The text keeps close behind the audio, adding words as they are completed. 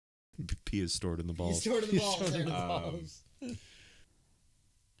P is stored in the balls. He's stored in the balls.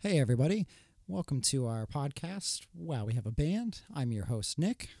 Hey, everybody. Welcome to our podcast. Wow, we have a band. I'm your host,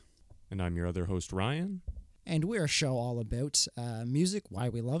 Nick. And I'm your other host, Ryan. And we're a show all about music, why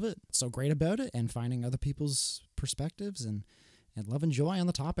we love it, so great about it, and finding other people's perspectives and love and joy on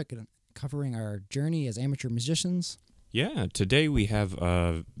the topic, and covering our journey as amateur musicians. Yeah, today we have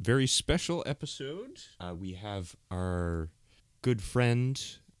a very special episode. We have our good friend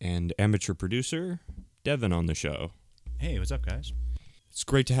and amateur producer, Devin, on the show. Hey, what's up, guys? It's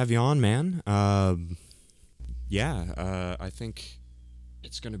great to have you on, man. I think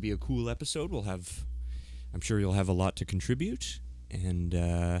it's going to be a cool episode. I'm sure you'll have a lot to contribute, and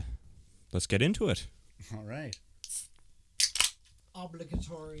let's get into it. All right.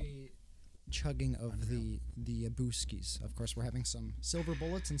 Obligatory chugging of the booskies. Of course, we're having some silver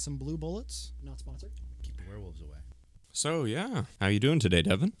bullets and some blue bullets. Not sponsored. Keep the werewolves away. So, yeah. How you doing today,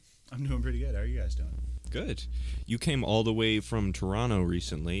 Devin? I'm doing pretty good. How are you guys doing? Good. You came all the way from Toronto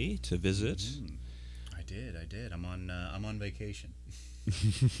recently to visit. Mm-hmm. I did. I'm on vacation.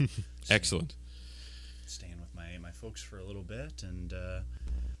 Excellent. Staying with my folks for a little bit, and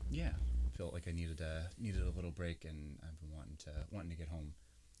felt like I needed a little break, and I've been wanting to get home.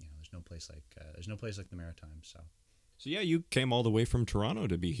 You know, there's no place like the Maritimes. So yeah, you came all the way from Toronto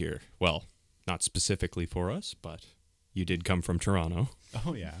to be here. Well, not specifically for us, but you did come from Toronto.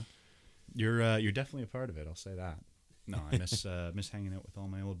 Oh yeah, you're definitely a part of it. I'll say that. No, I miss hanging out with all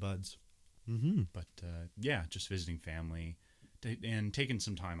my old buds. Mm-hmm. But just visiting family, and taking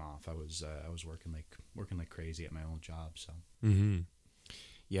some time off. I was working like crazy at my old job. So. Mm-hmm.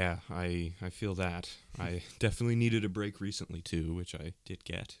 Yeah, I feel that. I definitely needed a break recently too, which I did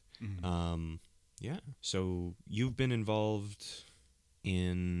get. Mm-hmm. So you've been involved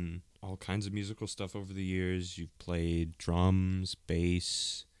in all kinds of musical stuff over the years. You've played drums,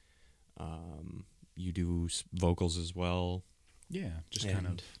 bass. You do vocals as well. Yeah, just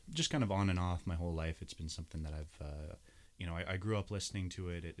kind of on and off my whole life. It's been something that I've, I grew up listening to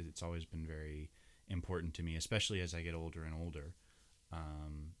it. It's always been very important to me, especially as I get older and older.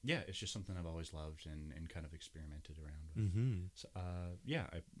 It's just something I've always loved and kind of experimented around with. Mm-hmm. So,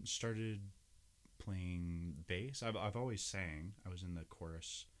 I started playing bass. I've always sang. I was in the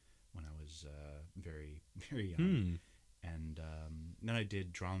chorus when I was very, very young. And then I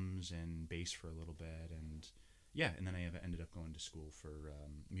did drums and bass for a little bit, and then I ended up going to school for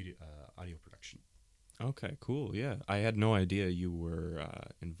audio production. Okay, cool. Yeah, I had no idea you were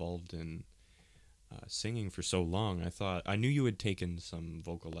involved in singing for so long. I knew you had taken some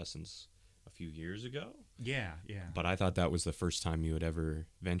vocal lessons a few years ago. Yeah. But I thought that was the first time you had ever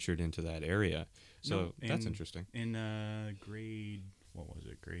ventured into that area. So that's interesting. In grade, I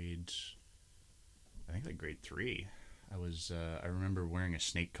think like grade 3. I remember wearing a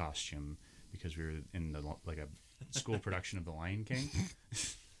snake costume because we were in a school production of The Lion King.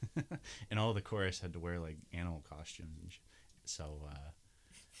 And all the chorus had to wear like animal costumes, and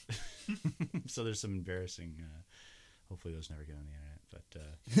so there's some embarrassing. Hopefully, those never get on the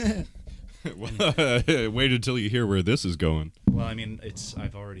internet. But Wait until you hear where this is going. Well, I mean,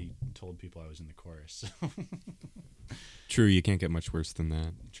 I've already told people I was in the chorus. So. True, you can't get much worse than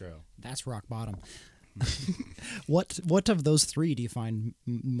that. True. That's rock bottom. What of those three do you find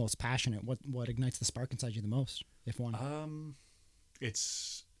most passionate? What ignites the spark inside you the most, if one?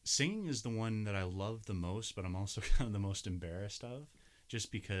 It's singing is the one that I love the most, but I'm also kind of the most embarrassed of,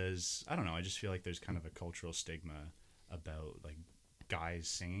 just because I don't know. I just feel like there's kind of a cultural stigma about like guys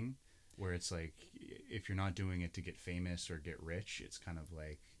singing, where it's like if you're not doing it to get famous or get rich, it's kind of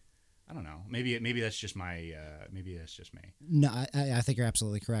like I don't know. Maybe that's just my. Maybe that's just me. No, I think you're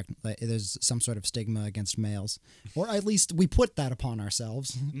absolutely correct. Like, there's some sort of stigma against males, or at least we put that upon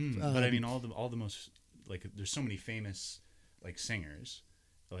ourselves. But I mean, all the most like there's so many famous like singers,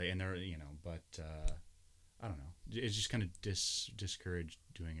 like, and they're but I don't know. It's just kind of discouraged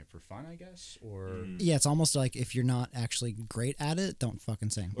doing it for fun, I guess, or yeah, it's almost like if you're not actually great at it, don't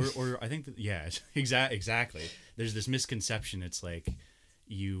fucking sing. Or I think that exactly. There's this misconception. It's like.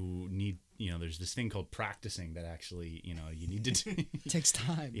 You need, there's this thing called practicing that actually, you need to do. It takes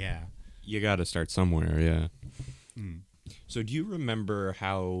time. Yeah. You got to start somewhere, yeah. So do you remember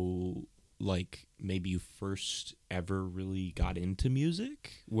how, like, maybe you first ever really got into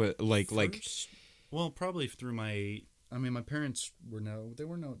music? What, Well, probably through my parents were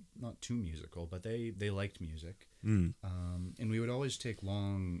not too musical, but they liked music. And we would always take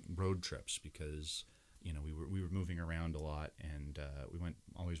long road trips because... we were moving around a lot, and we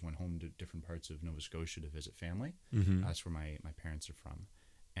always went home to different parts of Nova Scotia to visit family. Mm-hmm. That's where my parents are from,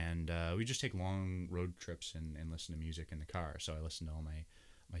 and we just take long road trips and listen to music in the car. So I listened to all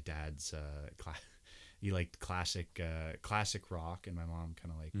my dad's he liked classic rock, and my mom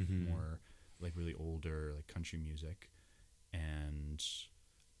kind of like more like really older like country music, and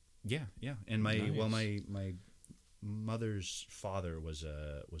yeah. And my mother's father was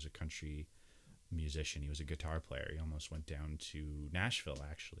a country musician. He was a guitar player. He almost went down to Nashville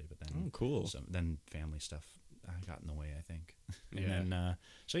actually, but then cool. Then family stuff got in the way, I think. And then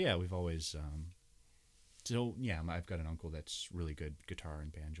so yeah, we've always I've got an uncle that's really good guitar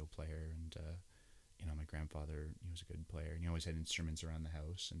and banjo player, and my grandfather, he was a good player, and he always had instruments around the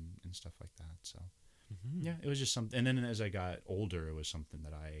house and stuff like that. So yeah, it was just something. And then as I got older, it was something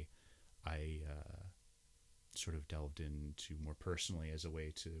that I sort of delved into more personally as a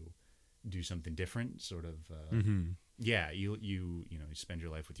way to do something different, sort of you spend your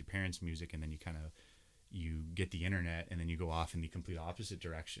life with your parents' music, and then you get the internet, and then you go off in the complete opposite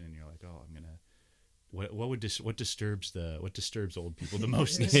direction, and you're like, oh, I'm gonna what disturbs old people the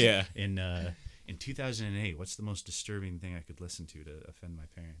most in 2008, what's the most disturbing thing I could listen to offend my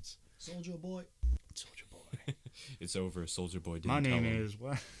parents? Soldier Boy. Soldier Boy. It's over. Soldier Boy didn't My tell name him. is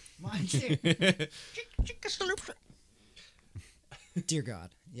what? My name. Dear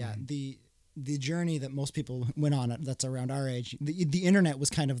God, yeah. The journey that most people went on that's around our age, the internet was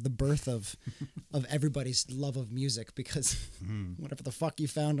kind of the birth of everybody's love of music, because whatever the fuck you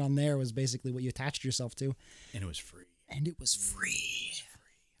found on there was basically what you attached yourself to. And it was free.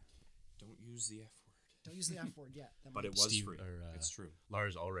 Don't use the F word. Don't use the F word yet. But it was free. It's true.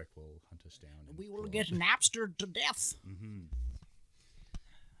 Lars Ulrich will hunt us down. We will get Napster to death.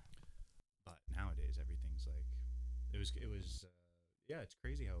 But nowadays everything's like it was it's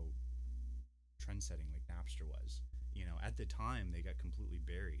crazy how trend-setting like Napster was. At the time they got completely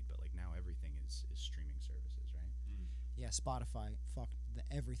buried, but like now everything is streaming services, right? Yeah, Spotify fucked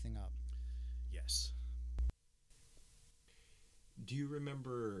everything up. Yes. Do you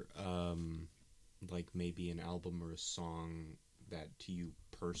remember like maybe an album or a song that to you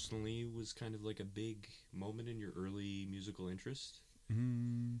personally was kind of like a big moment in your early musical interest?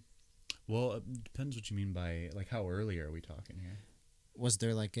 Well, it depends what you mean by like how early are we talking here? Was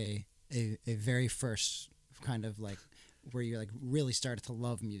there like a very first kind of like where you like really started to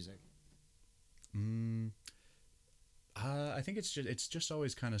love music? I think it's just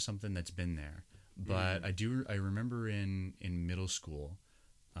always kind of something that's been there. But I remember in middle school,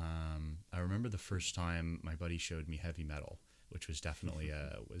 I remember the first time my buddy showed me heavy metal, which was definitely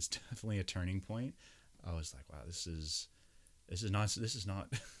a turning point. I was like, wow, this is not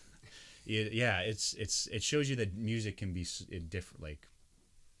it shows you that music can be different. Like,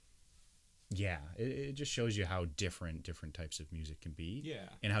 it just shows you how different types of music can be,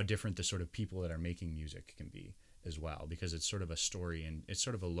 and how different the sort of people that are making music can be as well, because it's sort of a story, and it's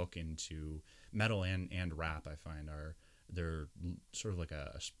sort of a look into metal and rap. I find they're sort of like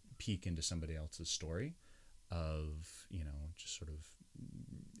a peek into somebody else's story of just sort of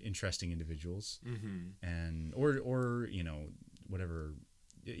interesting individuals, and or whatever.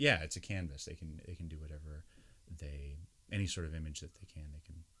 Yeah, it's a canvas. They can do whatever any sort of image that they can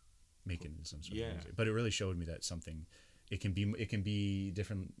make it into some sort of music. But it really showed me that something it can be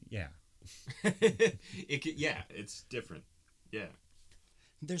different. It's different.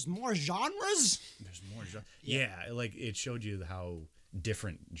 There's more genres. Like it showed you how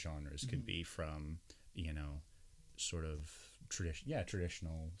different genres could be from sort of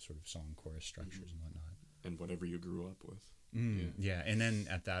traditional sort of song chorus structures and whatnot, and whatever you grew up with. And then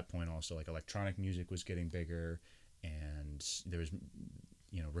at that point also like electronic music was getting bigger, and there was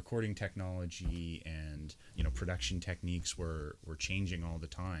recording technology and production techniques were changing all the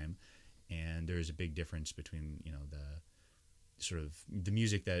time, and there's a big difference between the sort of the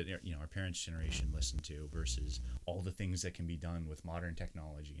music that our parents' generation listened to versus all the things that can be done with modern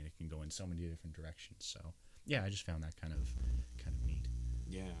technology, and it can go in so many different directions. So I just found that kind of neat.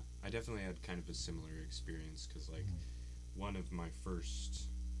 I definitely had kind of a similar experience, because like one of my first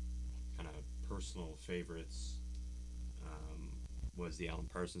kind of personal favorites was the Alan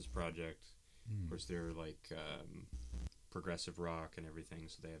Parsons Project. Of course, they're like progressive rock and everything,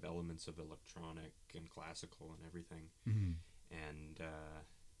 so they have elements of electronic and classical and everything.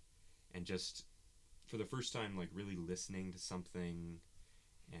 And just for the first time, like really listening to something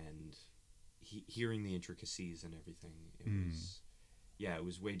and hearing the intricacies and everything, it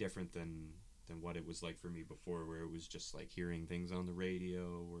was way different than what it was like for me before, where it was just like hearing things on the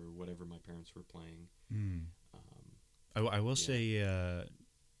radio or whatever my parents were playing. I will say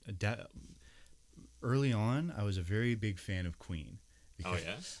early on I was a very big fan of Queen.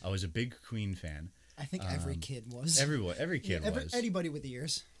 I was a big Queen fan. I think every kid was. Every kid was. Anybody with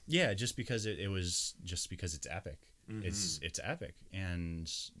ears. Yeah, just because it's epic. It's epic,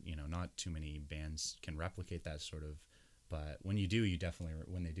 and not too many bands can replicate that sort of. But when you do, you definitely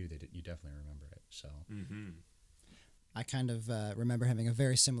you definitely remember it. So I kind of remember having a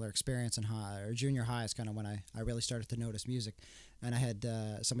very similar experience in junior high is kind of when I really started to notice music. And I had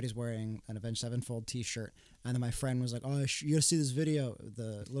somebody's wearing an Avenged Sevenfold t-shirt, and then my friend was like, oh, you gotta see this video,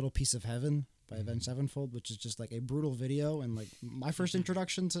 The Little Piece of Heaven by Avenged Sevenfold, which is just like a brutal video and like my first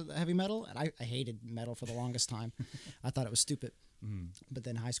introduction to heavy metal. And I hated metal for the longest time. I thought it was stupid. But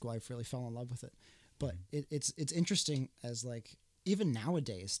then high school, I really fell in love with it. But it's interesting as like, even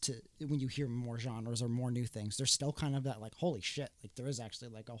nowadays, when you hear more genres or more new things, there's still kind of that like, holy shit, like there is actually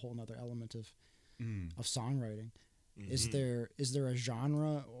like a whole nother element of songwriting. Is there a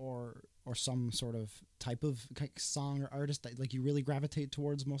genre or some sort of type of song or artist that like you really gravitate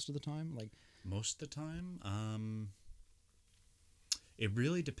towards most of the time? Like most of the time, it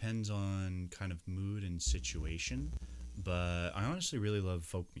really depends on kind of mood and situation. But I honestly really love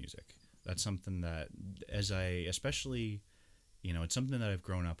folk music. That's something that especially it's something that I've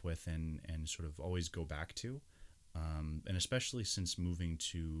grown up with and sort of always go back to. And especially since moving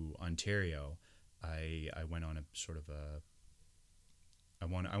to Ontario, I went on a sort of I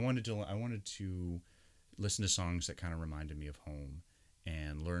wanted to listen to songs that kind of reminded me of home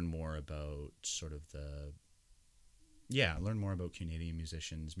and learn more about sort of learn more about Canadian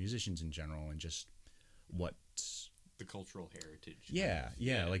musicians in general, and just what the cultural heritage. Yeah.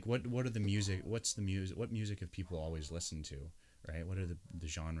 Like what are the music? What's the music? What music have people always listened to? Right? What are the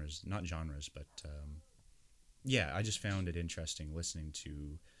genres? Not genres, but I just found it interesting listening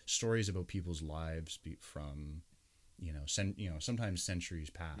to stories about people's lives from, sometimes centuries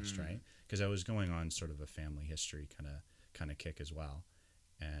past, right? Because I was going on sort of a family history kind of kick as well,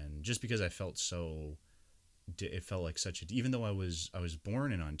 and just because I felt it felt like even though I was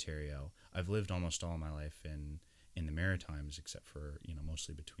born in Ontario, I've lived almost all my life in the Maritimes, except for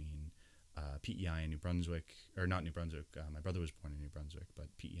mostly between PEI and New Brunswick, or not New Brunswick. My brother was born in New Brunswick,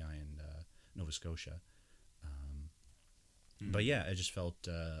 but PEI and Nova Scotia. But yeah, I just felt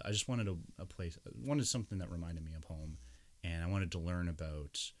I just wanted a place, wanted something that reminded me of home, and I wanted to learn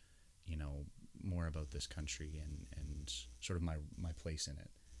about, more about this country and sort of my place in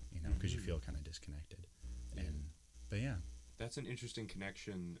it, because you feel kind of disconnected. But yeah, that's an interesting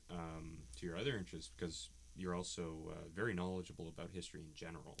connection to your other interests, because you're also very knowledgeable about history in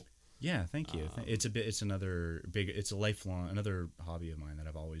general. Yeah, thank you. It's another another hobby of mine that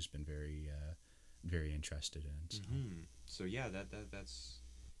I've always been very, very interested in. So yeah, that's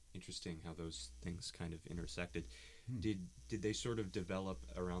interesting how those things kind of intersected. Did they sort of develop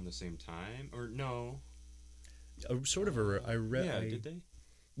around the same time, or no? I read. Yeah, did they?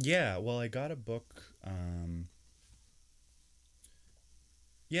 Yeah, well, I got a book.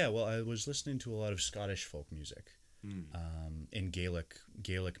 Well, I was listening to a lot of Scottish folk music. In Gaelic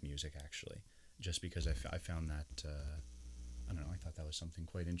music, actually, just because I found that I don't know, I thought that was something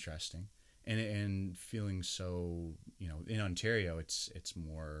quite interesting, and feeling so, in Ontario, it's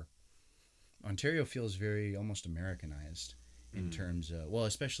more, Ontario feels very almost Americanized in terms of, well,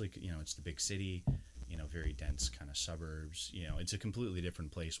 especially it's the big city, very dense kind of suburbs. It's a completely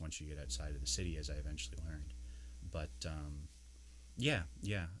different place once you get outside of the city, as I eventually learned. But yeah.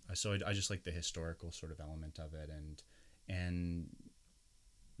 So I just like the historical sort of element of it, and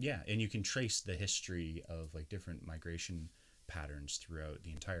you can trace the history of like different migration patterns throughout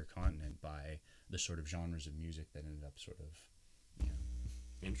the entire continent by the sort of genres of music that ended up sort of,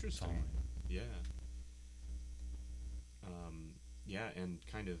 interesting. following. Yeah, and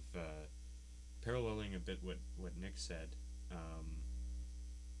kind of paralleling a bit what Nick said.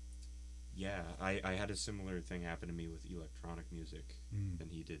 I had a similar thing happen to me with electronic music than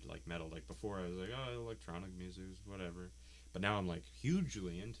he did like metal. Like before I was like, oh, electronic music is whatever, but now I'm like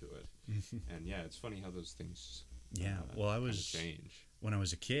hugely into it. And yeah, it's funny how those things well, I was change. When I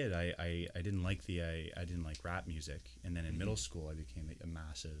was a kid, I didn't like I didn't like rap music, and then in middle school I became a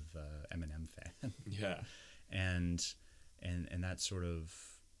massive Eminem fan. Yeah. and that sort of,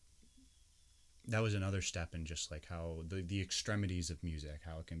 that was another step in just like how the extremities of music,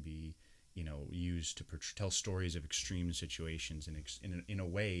 how it can be, used to tell stories of extreme situations in a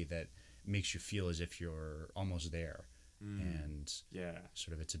way that makes you feel as if you're almost there. And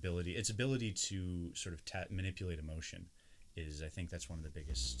sort of its ability to sort of manipulate emotion is, I think that's one of the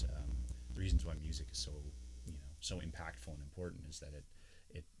biggest reasons why music is so impactful and important, is that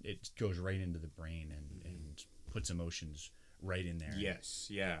it goes right into the brain and puts emotions right in there. Yes.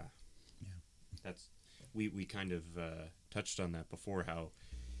 Yeah. That's we kind of touched on that before, how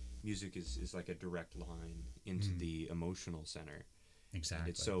music is like a direct line into the emotional center,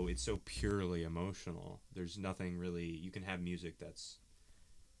 Exactly. And it's so purely emotional. There's nothing really. You can have music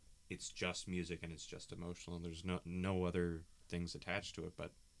it's just music and it's just emotional. And there's no other things attached to it,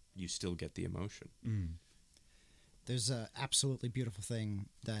 but you still get the emotion. There's a absolutely beautiful thing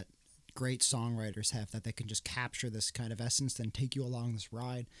that great songwriters have, that they can just capture this kind of essence and take you along this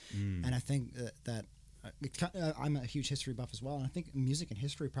ride. And I think that I'm a huge history buff as well, and I think music and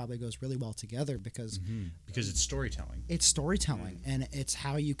history probably goes really well together because it's storytelling. It's storytelling, and it's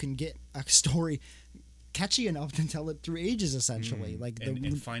how you can get a story catchy enough to tell it through ages, essentially. Like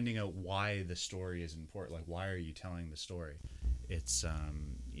and finding out why the story is important. Like, why are you telling the story? It's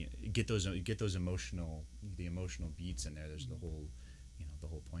get those emotional beats in there. There's the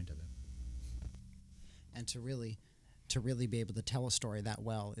whole point of it. And to really be able to tell a story that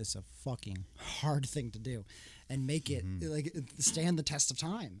well is a fucking hard thing to do, and make it like stand the test of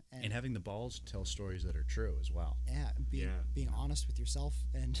time. And having the balls to tell stories that are true as well. Being honest with yourself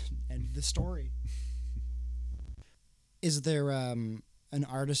and the story. Is there an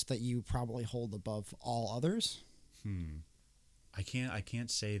artist that you probably hold above all others? I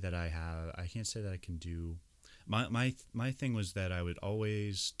can't say that I have. I can't say that I can do. My thing was that I would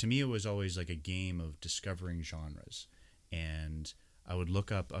always. To me, it was always like a game of discovering genres, and I would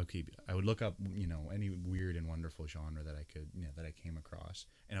look up. Any weird and wonderful genre that I could that I came across,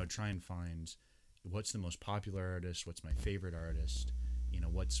 and I would try and find what's the most popular artist, what's my favorite artist,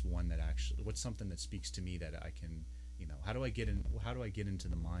 what's something that speaks to me that I can. How do I get into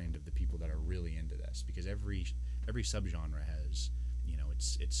the mind of the people that are really into this? Because every subgenre has,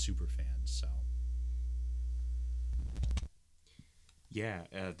 its super fans. So Yeah,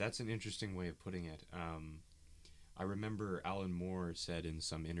 that's an interesting way of putting it. I remember Alan Moore said in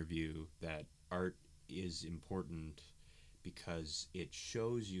some interview that art is important because it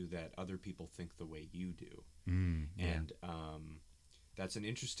shows you that other people think the way you do. And that's an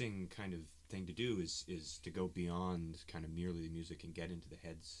interesting kind of thing to do, is to go beyond kind of merely the music and get into the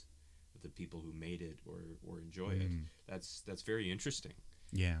heads of the people who made it or enjoy it. That's very interesting.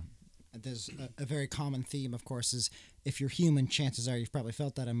 Yeah. There's a very common theme, of course, is if you're human, chances are you've probably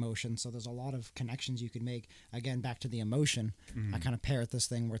felt that emotion. So there's a lot of connections you could make. Again, back to the emotion, I kind of pair it this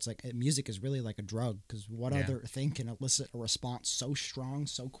thing where it's like music is really like a drug, because what other thing can elicit a response so strong,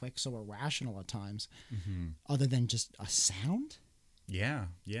 so quick, so irrational at times, other than just a sound? Yeah.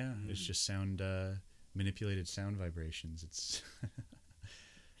 It's just sound, manipulated sound vibrations. It's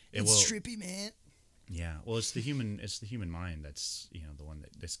trippy, man. Yeah, well, it's the human mind that's the one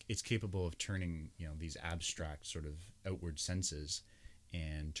it's capable of turning these abstract sort of outward senses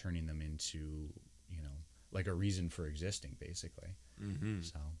and turning them into like a reason for existing, basically.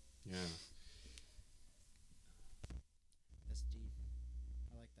 So yeah, that's deep.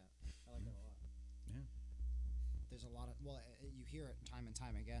 I like that. I like that a lot. Yeah, there's a lot of you hear it time and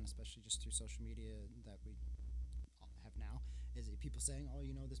time again, especially just through social media that we have now. Is it people saying, "Oh,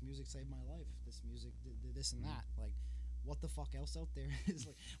 this music saved my life. This music did this and that." Like, what the fuck else out there is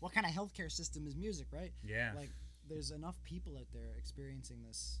like? What kind of healthcare system is music, right? Yeah. Like, there's enough people out there experiencing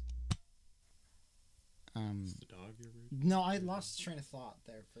this. Is the dog your word? No, I lost train of thought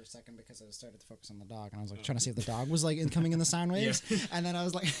there for a second because I started to focus on the dog, and I was like trying to see if the dog was like coming in the sound waves, and then I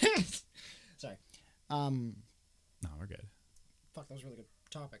was like, sorry. No, we're good. Fuck, that was a really good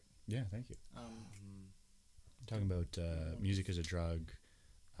topic. Yeah, thank you. Talking about music as a drug,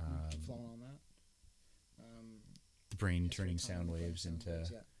 flowing on that. the brain turning sound waves into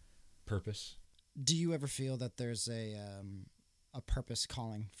purpose. Do you ever feel that there's a purpose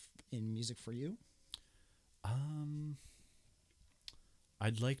calling in music for you?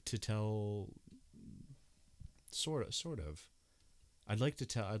 I'd like to tell, sort of. I'd like to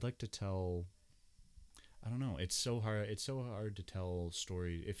tell. I don't know. It's so hard. It's so hard to tell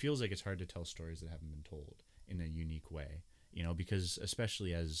stories. It feels like it's hard to tell stories that haven't been told in a unique way. Because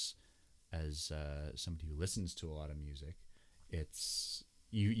especially as somebody who listens to a lot of music, it's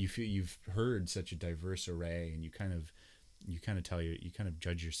you feel you've heard such a diverse array, and you kind of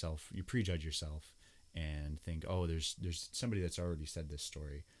judge yourself. You prejudge yourself and think, oh, there's somebody that's already said this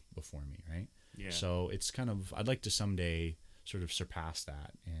story before me, right? Yeah. So it's kind of, I'd like to someday sort of surpass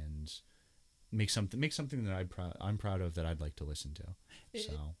that and make something that I'm proud of, that I'd like to listen to.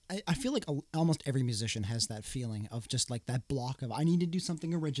 So I feel like almost every musician has that feeling of just like that block of, I need to do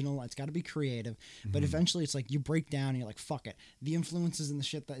something original. It's got to be creative. But eventually it's like you break down and you're like, fuck it. The influences and the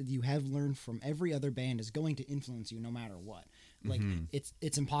shit that you have learned from every other band is going to influence you no matter what. Like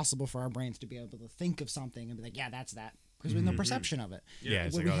it's impossible for our brains to be able to think of something and be like, yeah, that's that. because we have no perception of it. Yeah,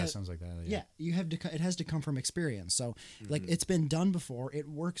 it's When like, we that have- sounds like that. Yeah, you have to. It has to come from experience. So, like, it's been done before. It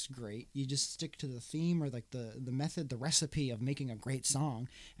works great. You just stick to the theme or like the method, the recipe of making a great song,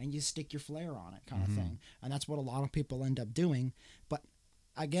 and you stick your flair on it, kind of thing. And that's what a lot of people end up doing. But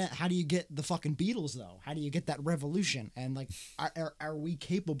again, how do you get the fucking Beatles though? How do you get that revolution? And like, are we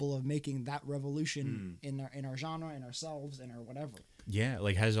capable of making that revolution in our genre, in ourselves, in our whatever? Yeah,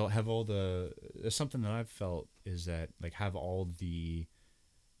 like there's something that I've felt is that like has all the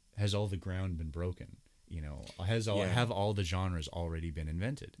ground been broken? You know, have all the genres already been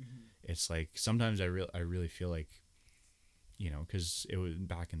invented? It's like sometimes I really feel like, you know, because it was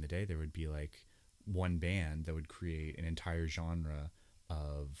back in the day there would be like one band that would create an entire genre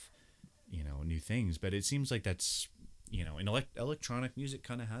of, you know, new things, but it seems like that's, you know, in electronic music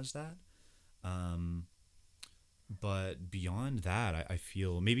kind of has that, but beyond that, I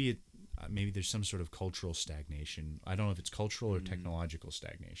feel maybe there's some sort of cultural stagnation. I don't know if it's cultural or technological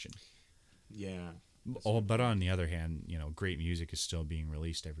stagnation. Yeah. But on the other hand, you know, great music is still being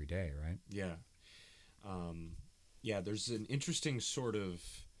released every day, right? Yeah. Yeah, there's an interesting sort of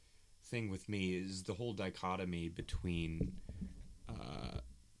thing with me is the whole dichotomy between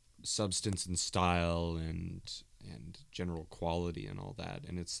substance and style and general quality and all that.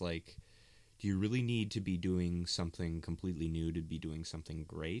 And it's like, do you really need to be doing something completely new to be doing something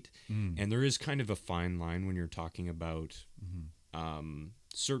great? And there is kind of a fine line when you're talking about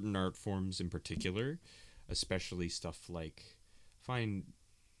certain art forms in particular, especially stuff like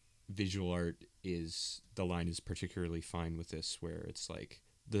visual art is the line is particularly fine with this, where it's like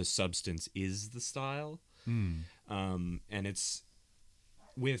the substance is the style. And it's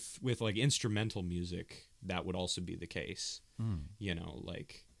with like instrumental music, that would also be the case. You know,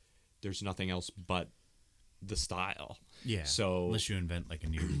 like there's nothing else but the style. Yeah. So unless you invent like a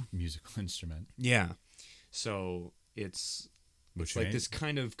new musical instrument. Yeah. So it's like this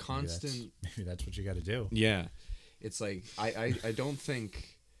kind of constant. Maybe that's what you got to do. Yeah. It's like I don't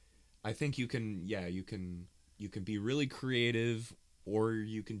think. I think you can be really creative, or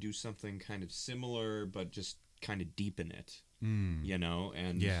you can do something kind of similar but just kind of deepen it. You know,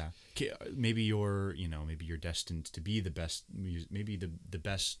 and maybe you're destined to be the best. Maybe the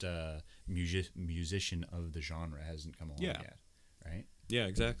best musician of the genre hasn't come along yet, right? Yeah,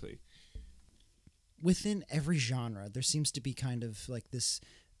 exactly. Within every genre, there seems to be kind of like this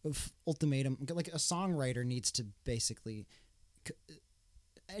ultimatum. Like a songwriter needs to basically,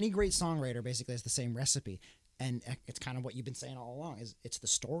 any great songwriter basically has the same recipe. And it's kind of what you've been saying all along, is it's the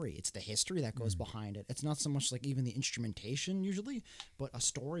story, it's the history that goes behind it. It's not so much like even the instrumentation usually, but a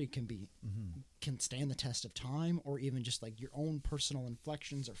story can stand the test of time, or even just like your own personal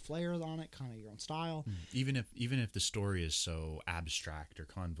inflections or flair on it, kind of your own style. Even if the story is so abstract or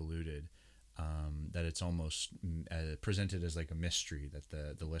convoluted, that it's almost presented as like a mystery that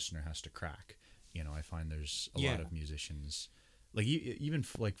the listener has to crack. You know, I find there's a lot of musicians, like even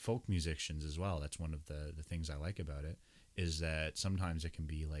like folk musicians as well. That's one of the things I like about it, is that sometimes it can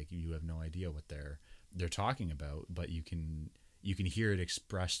be like you have no idea what they're talking about, but you can hear it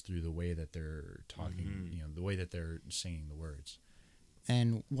expressed through the way that they're talking, you know, the way that they're singing the words.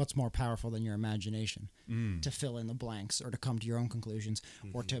 And what's more powerful than your imagination to fill in the blanks, or to come to your own conclusions,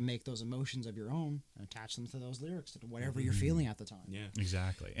 or to make those emotions of your own and attach them to those lyrics, to whatever you're feeling at the time. Yeah,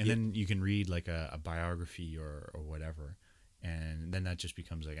 exactly. And then you can read like a biography or whatever, and then that just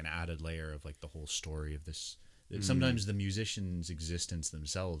becomes like an added layer of like the whole story of this. Sometimes the musician's existence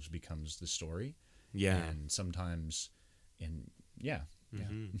themselves becomes the story. Yeah. And sometimes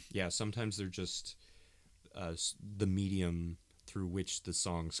sometimes they're just the medium through which the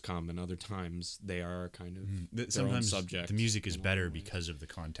songs come, and other times they are kind of their sometimes own subject. The music is better because of the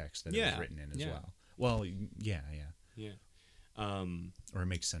context that it was written in as well. Well, yeah. Or it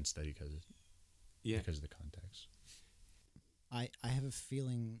makes sense that because of the context. I have a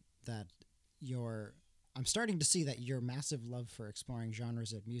feeling that I'm starting to see that your massive love for exploring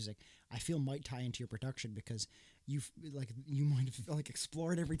genres of music, I feel, might tie into your production, because you might have like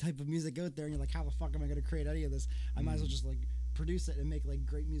explored every type of music out there, and you're like, how the fuck am I going to create any of this? I might as well just like produce it and make like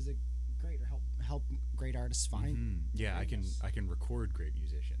great music great, or help great artists find. Yeah, I can record great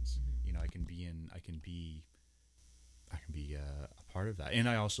musicians. You know, I can be a part of that, and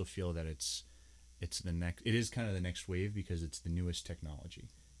I also feel that it is kind of the next wave, because it's the newest technology.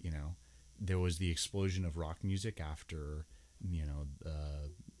 You know, there was the explosion of rock music after, you know,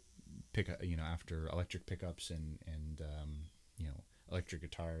 after electric pickups and you know, electric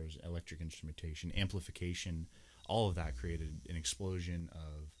guitars, electric instrumentation, amplification, all of that created an explosion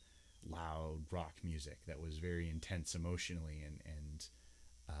of loud rock music that was very intense emotionally and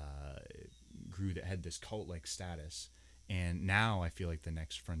had this cult-like status. And now I feel like the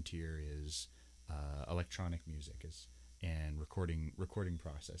next frontier is electronic music and recording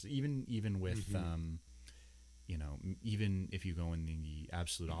process. Even with even if you go in the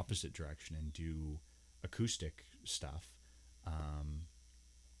absolute opposite direction and do acoustic stuff,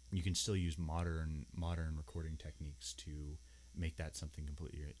 you can still use modern recording techniques to make that something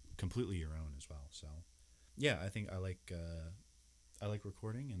completely your own as well. So yeah, I think I like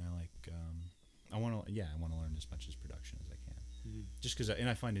recording, and I want to learn as much as production as I can. Just because, and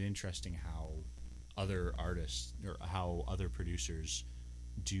I find it interesting how other artists or how other producers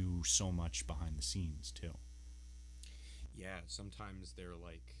do so much behind the scenes too. Yeah, sometimes they're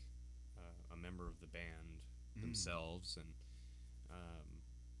like a member of the band themselves, and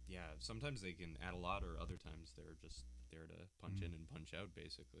sometimes they can add a lot, or other times they're just there to punch in and punch out,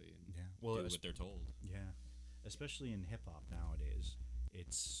 basically, and do what they're told. Yeah, especially in hip hop nowadays,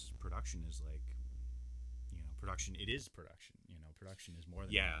 it's production is like, production. It is production. Production is more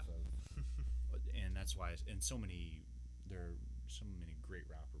than enough of, and that's why. And there are so many great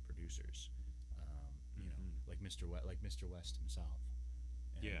rapper producers. Like Mr. West himself.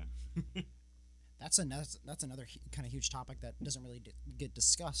 And That's another kind of huge topic that doesn't really get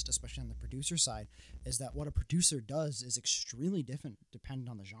discussed, especially on the producer side, is that what a producer does is extremely different depending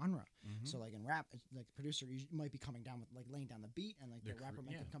on the genre. So like in rap, like the producer might be coming down with like laying down the beat, and like the rapper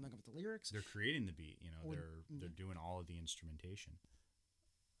might be coming up with the lyrics. They're creating the beat, they're doing all of the instrumentation.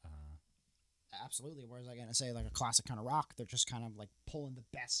 Absolutely. Whereas like I say like a classic kind of rock, they're just kind of like pulling the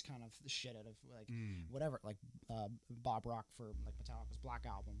best kind of the shit out of like whatever, like Bob Rock for like Metallica's Black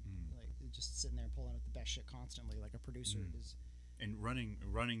Album, like just sitting there pulling out the best shit constantly. Like a producer is, and running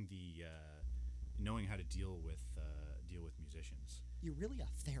the knowing how to deal with musicians. You're really a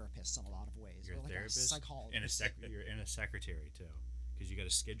therapist in a lot of ways. You're a like therapist, a psychologist, you're in a secretary too, because you got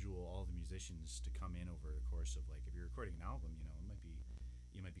to schedule all the musicians to come in over the course of, like, if you're recording an album,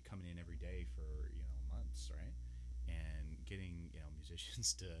 you might be coming in every day for months, right? And getting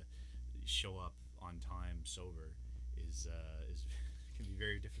musicians to show up on time sober is can be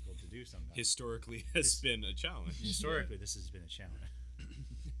very difficult to do sometimes. Historically, has been a challenge. Historically, this has been a challenge.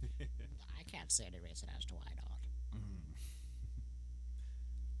 I can't say any reason as to why not.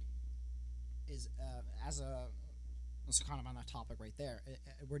 is so kind of on that topic right there.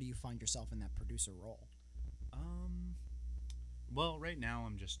 Where do you find yourself in that producer role? Well, right now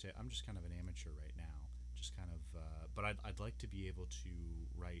I'm just kind of an amateur right now. Just kind of, but I'd like to be able to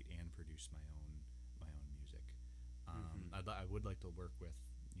write and produce my own music. I would like to work with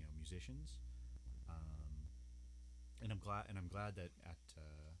musicians, and I'm glad that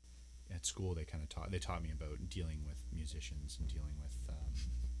at school they taught me about dealing with musicians and dealing with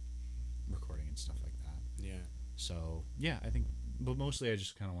recording and stuff like that. Yeah. So yeah, I think, but mostly I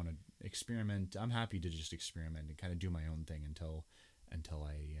just kind of want to experiment. I'm happy to just experiment and kind of do my own thing until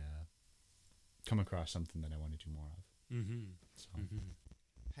I come across something that I want to do more of. So.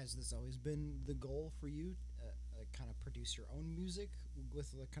 Has this always been the goal for you, kind of produce your own music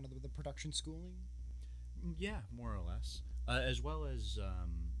with kind of the production schooling? Yeah, more or less, as well as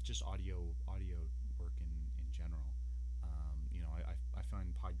just audio work in general. I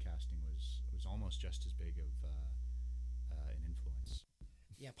find podcasting was almost just as big of an influence.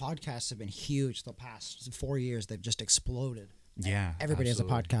 Yeah, podcasts have been huge the past 4 years. They've just exploded. Yeah, everybody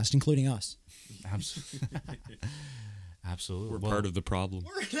absolutely. has a podcast, including us. Absolutely. We're part of the problem.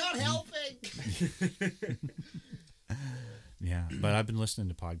 We're not helping. Yeah, but I've been listening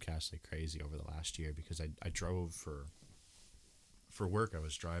to podcasts like crazy over the last year because I drove for work. I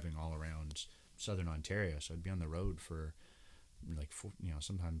was driving all around southern Ontario, so I'd be on the road for like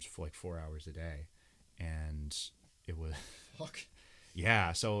sometimes for like 4 hours a day, and it was Fuck.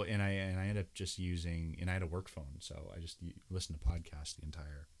 Yeah. So and I ended up just using, and I had a work phone, so I just listened to podcasts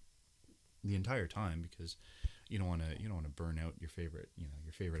the entire time, because you don't want to burn out your favorite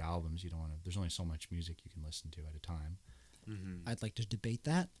albums. You don't want to. There's only so much music you can listen to at a time. I'd like to debate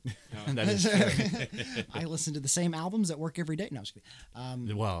that. That is true. I listen to the same albums at work every day. No, I'm just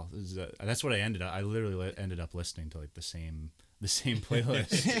kidding. Well, that's what I ended up. I literally ended up listening to like the same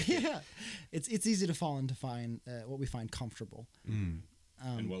playlist. Yeah, it's easy to fall into what we find comfortable. And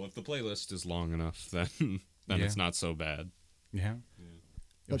well, if the playlist is long enough, then it's not so bad. Yeah.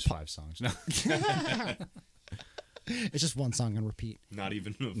 It was 5 songs. No. It's just one song on repeat. Not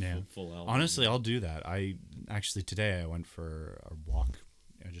even a full album. Honestly, I'll do that. Today I went for a walk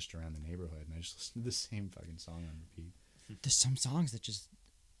just around the neighborhood, and I just listened to the same fucking song on repeat. There's some songs that just...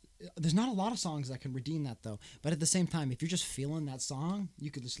 There's not a lot of songs that can redeem that, though. But at the same time, if you're just feeling that song, you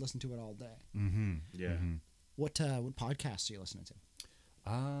could just listen to it all day. Mm-hmm. Yeah. Mm-hmm. What podcasts are you listening to?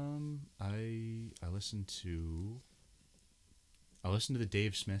 I listen to I listen to the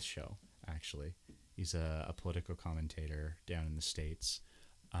Dave Smith Show. Actually, he's a political commentator down in the States.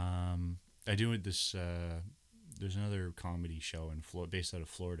 I do this. There's another comedy show in based out of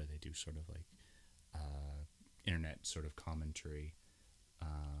Florida. They do sort of like internet sort of commentary.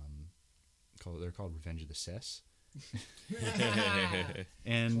 They're called Revenge of the Sis.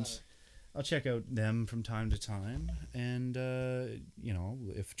 And I'll check out them from time to time. And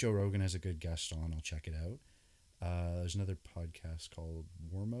if Joe Rogan has a good guest on, I'll check it out. There's another podcast called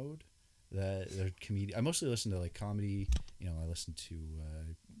War Mode. That they're comedian. I mostly listen to like comedy. I listen to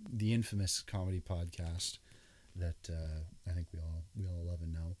the infamous comedy podcast that I think we all love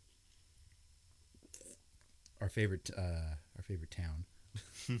and know. Our favorite town.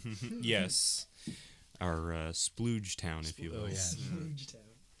 Yes. Our splooge town, if you will. Oh, yeah. Splooge Town.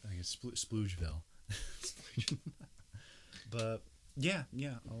 I think it's Sploogeville. But yeah,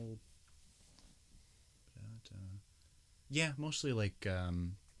 I'll. Mostly like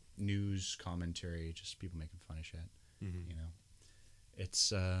news commentary, just people making fun of shit. Mm-hmm.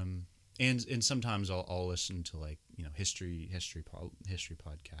 It's and sometimes I'll listen to like history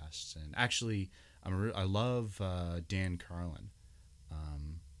podcasts, and actually I love Dan Carlin.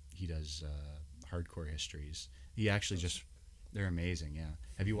 He does hardcore histories. He actually they're amazing. Yeah.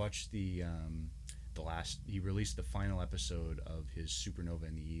 Have you watched the last? He released the final episode of his Supernova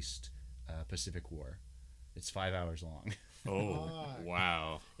in the East Pacific War. It's 5 hours long. Oh,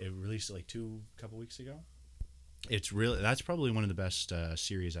 wow. It released like couple weeks ago. It's really, that's probably one of the best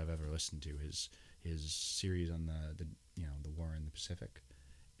series I've ever listened to. His series on the war in the Pacific.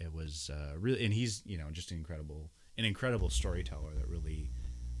 It was really, and he's just an incredible storyteller that really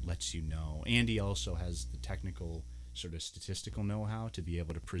lets you know. And he also has the technical sort of statistical know-how to be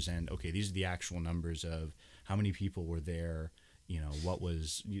able to present. Okay, these are the actual numbers of how many people were there. What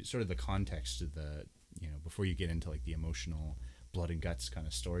was sort of the context of the. Before you get into like the emotional blood and guts kind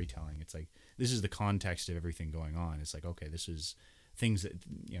of storytelling, it's like this is the context of everything going on. It's like, okay, this is things that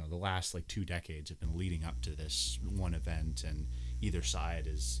the last like 2 decades have been leading up to this one event, and either side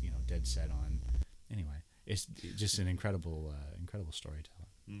is dead set on. Anyway, it's just an incredible storyteller.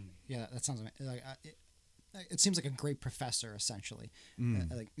 Yeah, that sounds like it seems like a great professor essentially.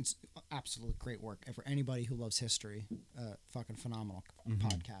 Like it's absolute great work for anybody who loves history. Fucking phenomenal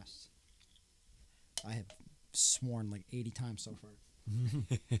podcast. I have sworn like 80 times so far.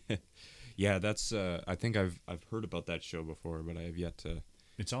 Yeah, that's. I think I've heard about that show before, but I have yet to.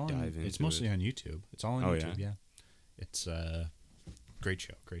 It's all. Dive into it's mostly it. on YouTube. It's all on YouTube. Yeah. It's great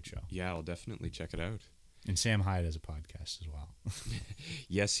show. Great show. Yeah, I'll definitely check it out. And Sam Hyde has a podcast as well.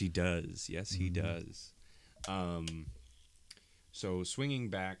 Yes, he does. Yes, he does. So swinging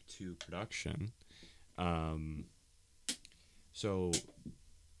back to production, so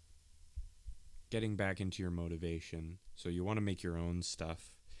getting back into your motivation, so you want to make your own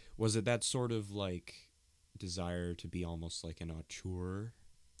stuff. Was it that sort of like desire to be almost like an auteur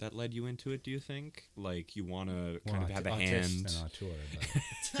that led you into it, do you think? Like you want to kind of have a hand. And auteur,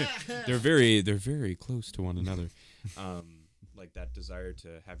 but They're very close to one another. Like that desire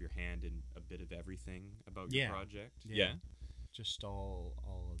to have your hand in a bit of everything about your project. Yeah. Just all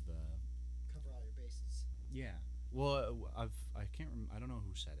of the. Cover all your bases. Yeah. Well, I don't know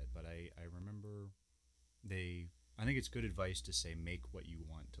who said it, but I remember I think it's good advice to say make what you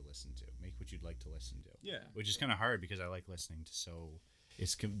want to listen to. Make what you'd like to listen to. Yeah. Which is kind of hard because I like listening to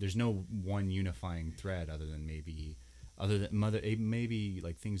there's no one unifying thread other than maybe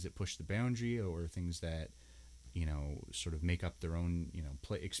like things that push the boundary or things that sort of make up their own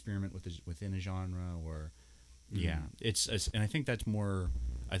experiment within a genre or it's and I think that's more.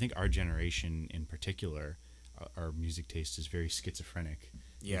 I think our generation in particular, our music taste is very schizophrenic.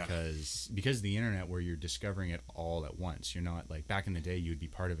 Yeah. Because of the internet, where you're discovering it all at once. You're not like back in the day. You'd be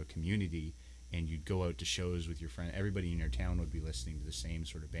part of a community, and you'd go out to shows with your friend. Everybody in your town would be listening to the same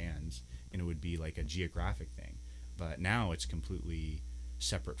sort of bands, and it would be like a geographic thing. But now it's completely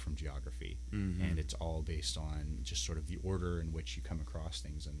separate from geography, and it's all based on just sort of the order in which you come across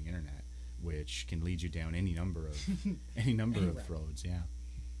things on the internet, which can lead you down any number of roads. Yeah.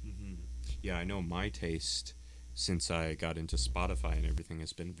 Yeah, I know my taste since I got into Spotify and everything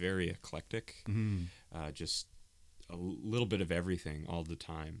has been very eclectic. Just a little bit of everything all the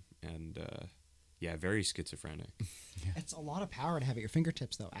time, and very schizophrenic. It's a lot of power to have at your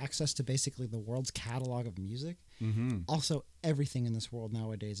fingertips, though. Access to basically the world's catalog of music. Also, everything in this world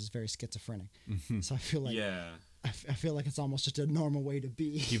nowadays is very schizophrenic. So I feel like I feel like it's almost just a normal way to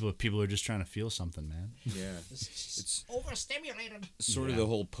be. People are just trying to feel something, man. Yeah, It's overstimulated. Sort of the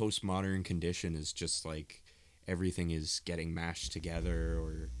whole postmodern condition is just like everything is getting mashed together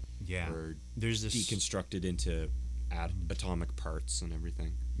or there's this deconstructed into atomic parts and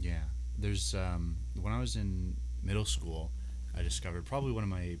everything. Yeah. There's when I was in middle school, I discovered probably one of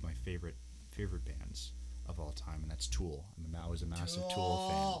my favorite bands of all time, and that's Tool. I was a massive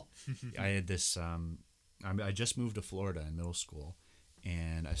Tool fan. I had this. I just moved to Florida in middle school,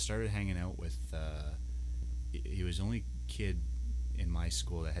 and I started hanging out with. He was the only kid in my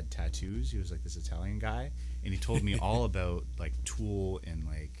school that had tattoos. He was like this Italian guy, and he told me all about like Tool and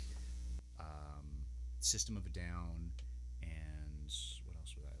like System of a Down, and what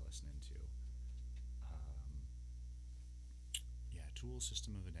else was I listening to? Yeah, Tool,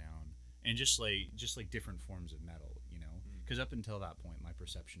 System of a Down, and just like different forms of metal, you know. Because up until that point, my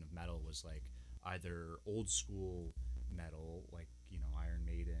perception of metal was like either old school metal, like Iron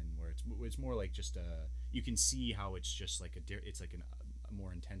Maiden, where it's more like just you can see how it's just like it's like a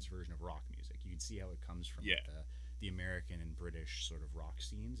more intense version of rock music. You can see how it comes from like, the American and British sort of rock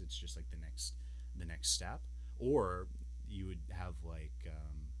scenes. It's just like the next step. Or you would have like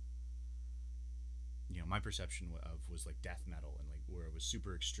my perception of was like death metal, and like where it was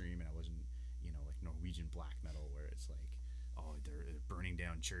super extreme, and I wasn't like Norwegian black metal where it's like, oh, they're burning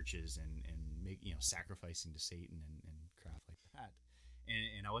down churches and make sacrificing to Satan and crap like that.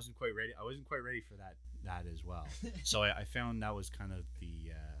 And I wasn't quite ready. I wasn't quite ready for that as well. So I found that was kind of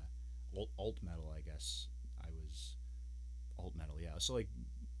the alt metal, I guess. I was alt metal, yeah. So like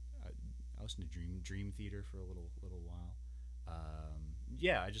I listened to Dream Theater for a little while.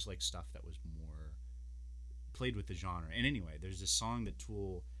 Yeah, I just like stuff that was more played with the genre. And anyway, there's this song that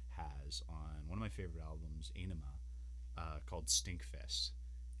Tool has on one of my favorite albums, Anima, called Stinkfist,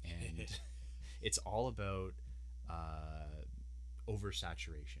 and it's all about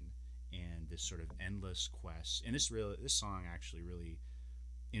oversaturation and this sort of endless quest. And this song actually really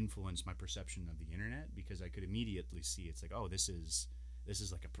influenced my perception of the internet, because I could immediately see it's like, oh, this is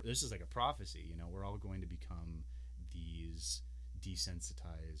like a prophecy. We're all going to become these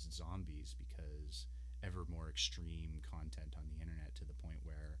desensitized zombies because ever more extreme content on the internet, to the point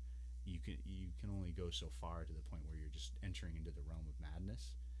where you can only go so far, to the point where you're just entering into the realm of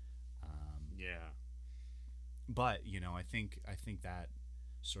madness. Yeah. But I think that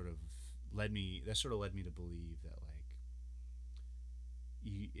sort of led me to believe that like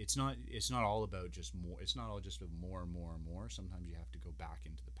it's not all about just more. It's not all just about more and more and more. Sometimes you have to go back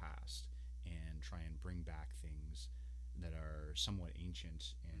into the past and try and bring back things that are somewhat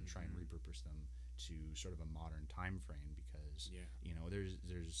ancient and try and repurpose them to sort of a modern time frame, because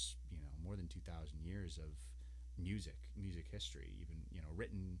there's more than 2,000 years of music history, even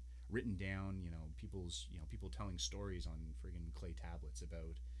written down, people telling stories on friggin' clay tablets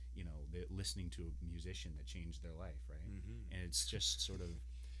about listening to a musician that changed their life, right? And it's just sort of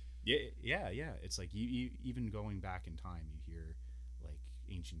yeah it's like you even going back in time, you hear like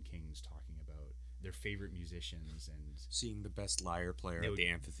ancient kings talking about their favorite musicians, and Seeing the best lyre player at the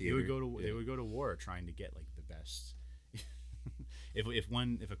amphitheater. They would go to war trying to get like the best.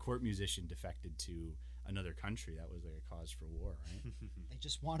 if a court musician defected to another country, that was like a cause for war, right? They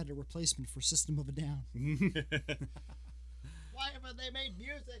just wanted a replacement for System of a Down. Why haven't they made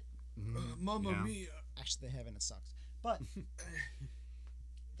music? Mamma mia. Actually, they haven't. It sucks. But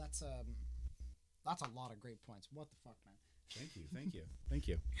that's a lot of great points. What the fuck, man? Thank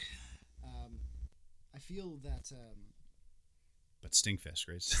you. I feel that But Stinkfist,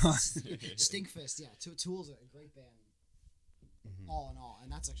 right? Stinkfist, yeah. Tool's a great band, all in all,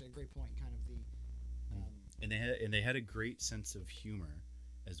 and that's actually a great point. Kind of the and they had a great sense of humor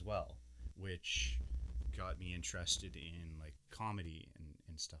as well, which got me interested in like comedy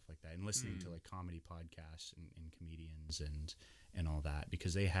and stuff like that, and listening to like comedy podcasts and comedians and all that,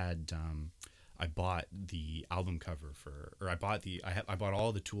 because they had I bought the album cover I bought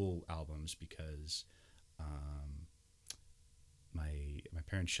all the Tool albums because my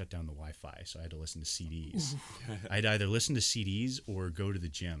parents shut down the Wi-Fi, so I had to listen to CDs. I'd either listen to CDs or go to the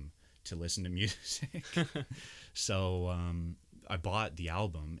gym to listen to music. So I bought the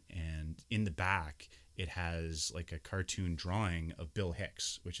album, and in the back it has like a cartoon drawing of Bill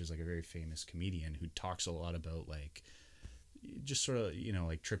Hicks, which is like a very famous comedian who talks a lot about like just sort of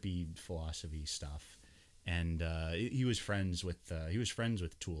like trippy philosophy stuff. And he was friends with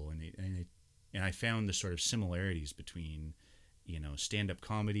Tool, and I found the sort of similarities between stand-up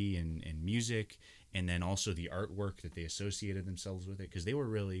comedy and music, and then also the artwork that they associated themselves with it, because they were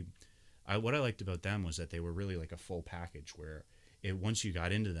really what I liked about them was that they were really like a full package, where once you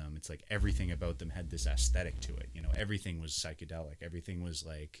got into them, it's like everything about them had this aesthetic to it. Everything was psychedelic. Everything was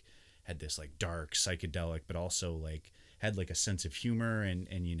like had this like dark psychedelic, but also like had like a sense of humor and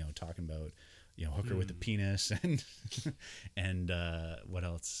talking about hooker with the penis and what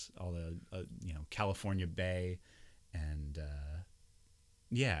else, all the California Bay, and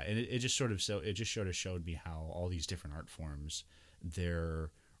yeah, and it just sort of showed me how all these different art forms,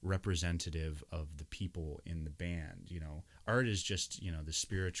 they're representative of the people in the band. You know, art is just, you know, the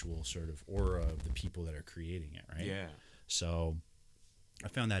spiritual sort of aura of the people that are creating it, right? Yeah. So I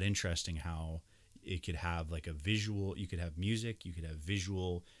found that interesting, how it could have like a visual, you could have music, you could have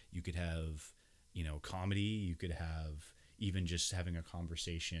visual, you could have, you know, comedy, you could have even just having a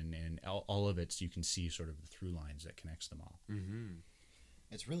conversation, and all of it, so you can see sort of the through lines that connects them all. Mm-hmm.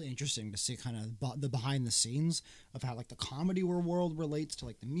 It's really interesting to see kind of the behind the scenes of how like the comedy world relates to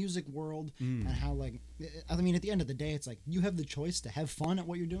like the music world, and how like, I mean, at the end of the day, it's like you have the choice to have fun at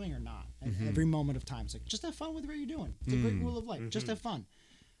what you're doing or not at every moment of time. It's like, just have fun with what you're doing. It's a great rule of life. Just have fun.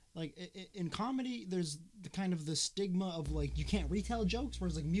 Like in comedy, there's the kind of the stigma of like you can't retell jokes,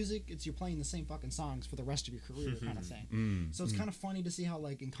 whereas like music, it's you're playing the same fucking songs for the rest of your career kind of thing. So it's kind of funny to see how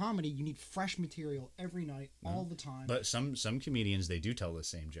like in comedy you need fresh material every night, all the time. But some comedians, they do tell the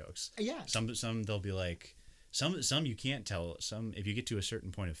same jokes. Yeah. Some they'll be like, some you can't tell. Some, if you get to a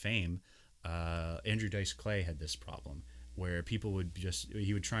certain point of fame, Andrew Dice Clay had this problem where people would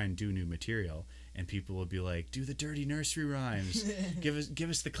he would try and do new material, and people would be like, do the dirty nursery rhymes, give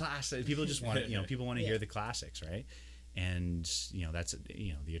us the classics. People just want to, you know, people want to hear the classics, right? And you know, that's,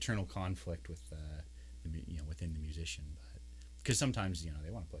 you know, the eternal conflict with you know, within the musician, but because sometimes, you know,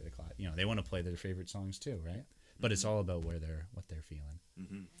 they want to play they want to play their favorite songs too, right? But it's all about what they're feeling.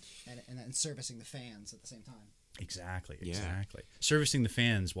 And then servicing the fans at the same time. Exactly. Yeah. Servicing the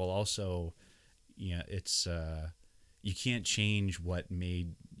fans while also, yeah, it's you can't change what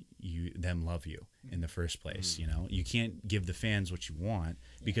made them love you in the first place. You know, you can't give the fans what you want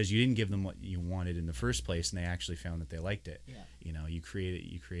because you didn't give them what you wanted in the first place, and they actually found that they liked it. Yeah. You know, you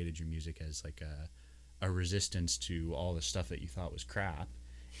created your music as like a resistance to all the stuff that you thought was crap,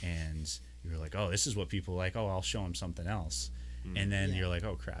 and you were like, oh, this is what people like. Oh, I'll show them something else. And then you're like,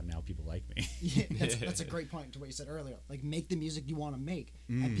 oh crap, now people like me. Yeah, that's a great point to what you said earlier. Like, make the music you want to make,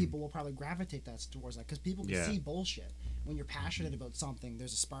 and people will probably gravitate towards that because people can see bullshit. When you're passionate about something,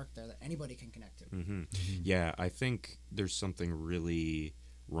 there's a spark there that anybody can connect to. Yeah, I think there's something really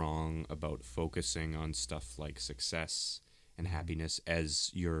wrong about focusing on stuff like success and happiness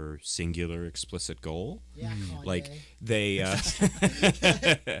as your singular explicit goal. Yeah, Kanye. Like they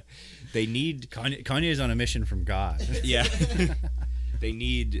they need Kanye is on a mission from God. yeah. They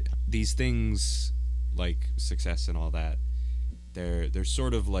need these things like success and all that. They're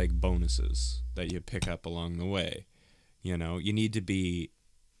sort of like bonuses that you pick up along the way. You know, you need to be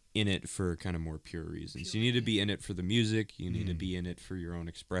in it for kind of more pure reasons. You need to be in it for the music. You need to be in it for your own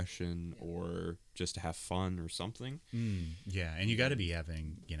expression or just to have fun or something. Yeah, and you got to be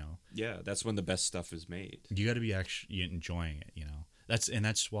having, you know. Yeah, that's when the best stuff is made. You got to be actually enjoying it, you know.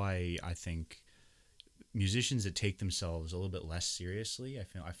 That's why I think musicians that take themselves a little bit less seriously,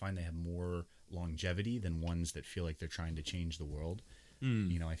 I find they have more longevity than ones that feel like they're trying to change the world.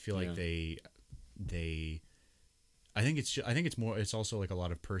 You know, I feel like they I think it's also like a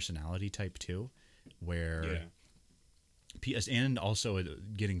lot of personality type too, where and also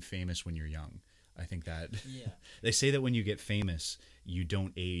getting famous when you're young. I think that they say that when you get famous, you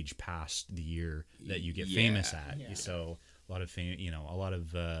don't age past the year that you get famous at. Yeah. So a lot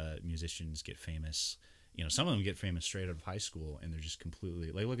of musicians get famous. You know, some of them get famous straight out of high school, and they're just completely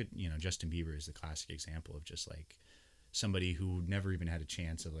like, look at, you know, Justin Bieber is the classic example of just like somebody who never even had a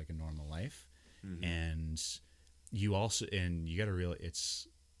chance of like a normal life, and you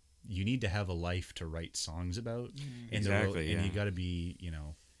need to have a life to write songs about, and you got to be, you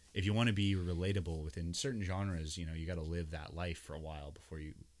know, if you want to be relatable within certain genres, you know, you got to live that life for a while before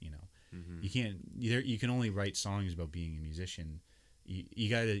you know, you can't, you can only write songs about being a musician. You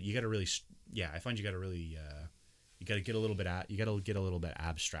gotta really, I find you gotta really, you gotta get a little bit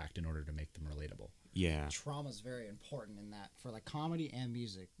abstract in order to make them relatable. Yeah. Trauma is very important in that for like comedy and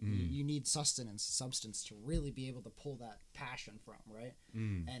music. You need substance to really be able to pull that passion from, right?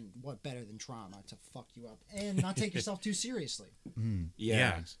 And what better than trauma to fuck you up and not take yourself too seriously?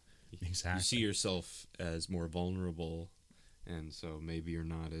 Yeah. Exactly. You see yourself as more vulnerable, and so maybe you're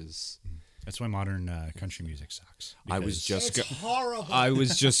not as... That's why modern country music sucks. It's horrible.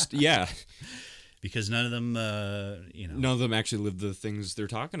 Because none of them, none of them actually live the things they're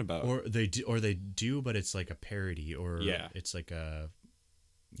talking about. Or they do, but it's like a parody, or it's like a,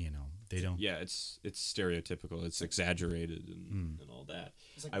 you know, they don't. Yeah, it's stereotypical. It's exaggerated and all that.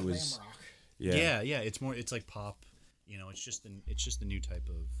 It's like glam rock. Yeah. It's more. It's like pop. You know, it's just a new type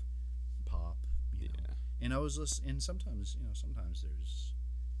of pop. You know? And I was listening, and sometimes there's,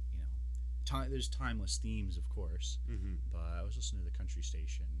 you know, there's timeless themes, of course. But I was listening to the country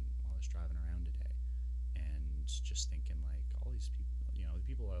station while I was driving around today, and just thinking like all these people, the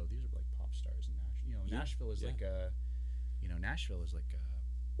people are these are like pop stars in Nashville. Nashville is like a, Nashville is like a,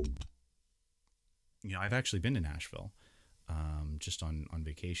 I've actually been to Nashville, just on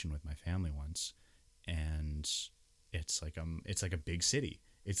vacation with my family once, and it's like a big city.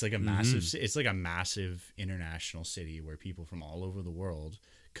 It's like a massive. It's like a massive international city where people from all over the world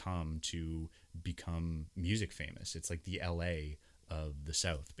come to become music famous. It's like the LA of the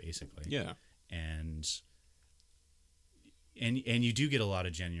South, basically. Yeah. And you do get a lot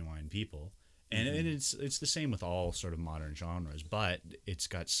of genuine people, and it's the same with all sort of modern genres, but it's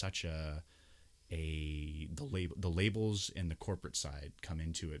got such the labels and the corporate side come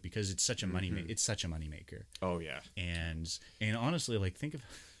into it because it's such a it's such a money maker. Oh yeah. And honestly, like think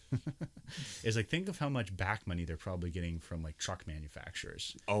of how much back money they're probably getting from like truck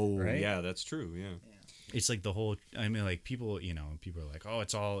manufacturers. Oh right? Yeah, that's true. Yeah. It's like the whole, I mean, like people are like, oh,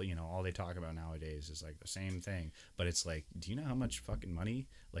 it's all, all they talk about nowadays is like the same thing. But it's like, do you know how much fucking money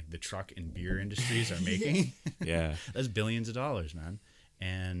like the truck and beer industries are making? Yeah. That's billions of dollars, man.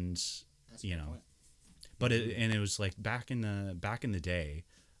 And, but it was like back in the day,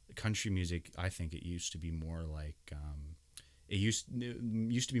 country music, I think it used to be more like, it used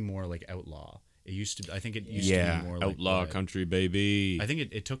to be more like outlaw. I think it used to be more like outlaw country, baby. I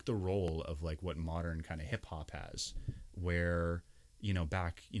think it took the role of like what modern kind of hip hop has, where,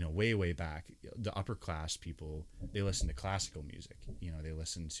 back, way back, the upper class people, they listen to classical music, they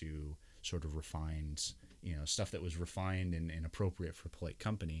listen to sort of refined, stuff that was refined and appropriate for polite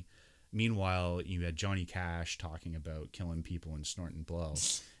company. Meanwhile, you had Johnny Cash talking about killing people and snorting blow,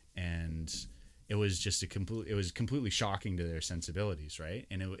 and it was just it was completely shocking to their sensibilities, right?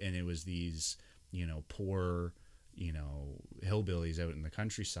 And it was these, poor, hillbillies out in the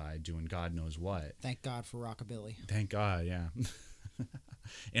countryside doing God knows what. Thank God for rockabilly. Thank God, yeah.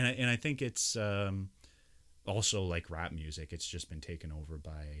 and I think it's also like rap music. It's just been taken over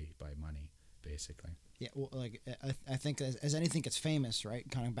by money, basically. Yeah, well, like I think as anything gets famous, right?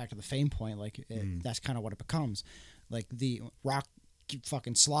 Kind of back to the fame point, like that's kind of what it becomes. Like the rock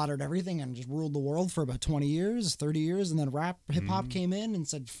fucking slaughtered everything and just ruled the world for about 20 years, 30 years, and then hip hop came in and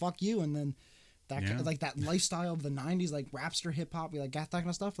said fuck you, and then that like that lifestyle of the 90s, like rapster hip hop, we like got that kind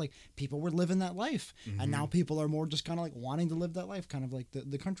of stuff. Like people were living that life, and now people are more just kind of like wanting to live that life, kind of like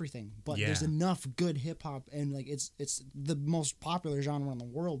the country thing. But there's enough good hip hop, and like it's the most popular genre in the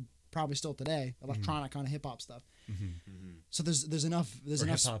world. Probably still today, electronic kind of hip hop stuff. So there's enough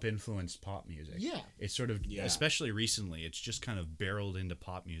hip hop influenced pop music. Yeah, it's sort of especially recently, it's just kind of barreled into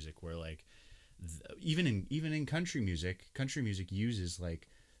pop music where like even in country music uses like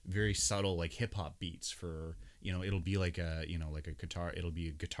very subtle like hip hop beats for it'll be like a like a guitar, it'll be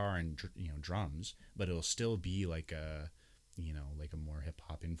a guitar and drums, but it'll still be like a like a more hip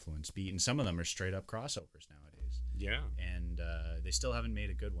hop influenced beat, and some of them are straight up crossovers nowadays. Yeah. And they still haven't made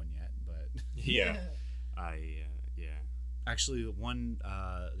a good one yet, but yeah. Actually,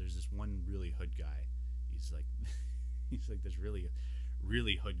 there's this one really hood guy. He's like this really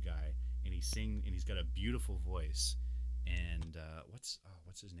hood guy, and he's got a beautiful voice. And what's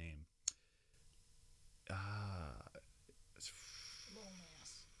his name?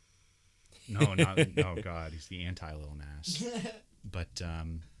 No, God, he's the anti Lil Nas. But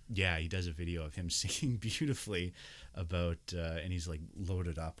he does a video of him singing beautifully about, and he's like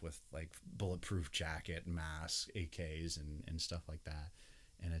loaded up with like bulletproof jacket, mask, AKs, and stuff like that.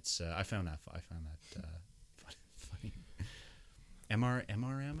 And it's I found that funny.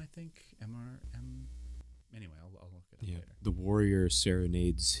 MRM, I think MRM. Anyway, I'll look it up later. The warrior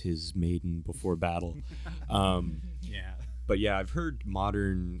serenades his maiden before battle. Yeah. But yeah, I've heard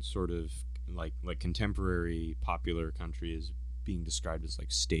modern sort of like contemporary popular country is being described as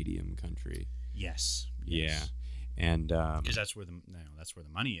like stadium country. Yes. Yeah. And because that's where the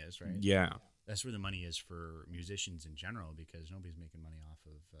money is, right? Yeah. That's where the money is for musicians in general, because nobody's making money off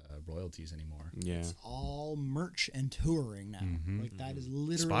of royalties anymore. Yeah. It's all merch and touring now. Like that is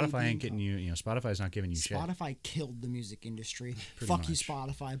literally Spotify ain't getting you. Spotify's not giving you shit. Spotify killed the music industry. Fuck you,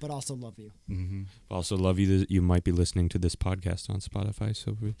 Spotify, but also love you. Also love you. You might be listening to this podcast on Spotify,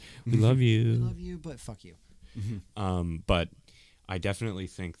 so we love you. We love you, but fuck you. But I definitely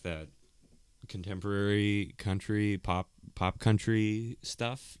think that contemporary country pop country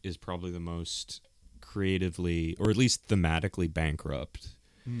stuff is probably the most creatively, or at least thematically, bankrupt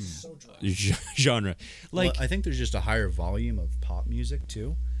So genre. Like, I think there's just a higher volume of pop music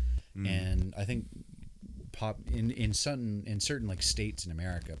too, and I think pop in certain like states in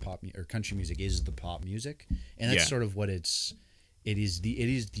America, pop or country music is the pop music, and that's sort of what it is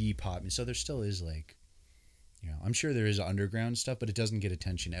the pop. So there still is like, I'm sure there is underground stuff, but it doesn't get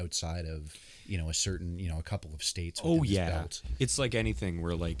attention outside of a certain a couple of states. Oh within this yeah, belt. it's like anything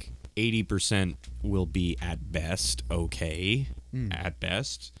where like 80% will be at best okay, at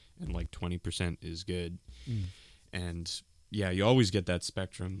best, and like 20% is good, and yeah, you always get that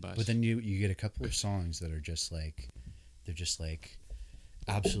spectrum. But then you get a couple of songs that are just like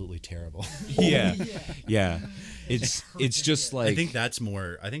absolutely terrible. yeah, yeah, it's just like I think that's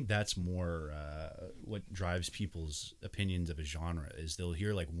more what drives people's opinions of a genre is they'll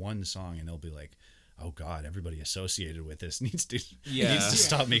hear like one song and they'll be like, oh God, everybody associated with this needs to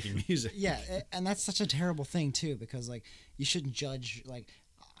stop making music. Yeah, and that's such a terrible thing too, because like you shouldn't judge. Like,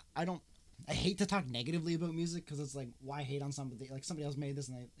 I hate to talk negatively about music because it's like, why hate on somebody? Like somebody else made this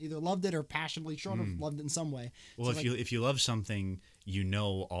and they either loved it or passionately showed or loved it in some way. Well, So, if you love something, you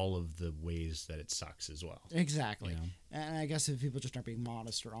know all of the ways that it sucks as well. exactly. You know? And I guess if people just aren't being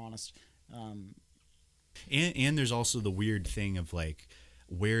modest or honest, And there's also the weird thing of like,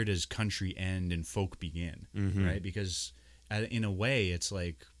 where does country end and folk begin, right? Because in a way, it's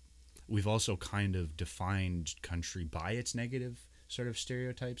like we've also kind of defined country by its negative sort of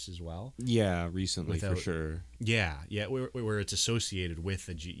stereotypes as well. yeah, recently for sure. Yeah, where it's associated with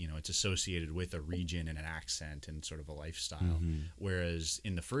it's associated with a region and an accent and sort of a lifestyle. Whereas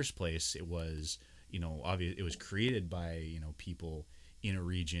in the first place, it was obvious it was created by people in a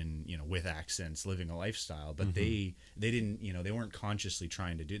region with accents living a lifestyle, but they didn't they weren't consciously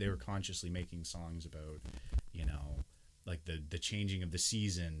trying to do. They were consciously making songs about like the changing of the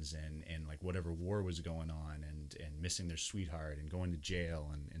seasons and like whatever war was going on and missing their sweetheart and going to jail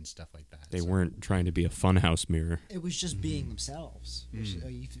and stuff like that. They weren't trying to be a funhouse mirror. it was just being themselves.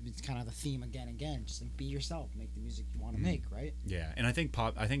 It's kind of the theme again and again. Just like be yourself, make the music you want to make, right? Yeah, and I think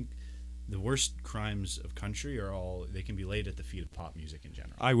the worst crimes of country they can be laid at the feet of pop music in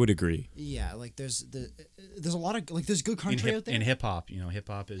general. I would agree. Yeah, like there's a lot of like there's good country out there. In hip hop, hip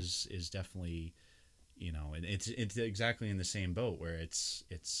hop is definitely, and it's exactly in the same boat where it's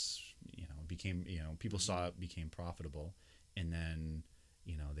became people saw it became profitable, and then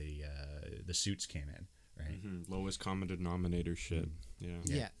the suits came in, right? Lowest common denominator shit.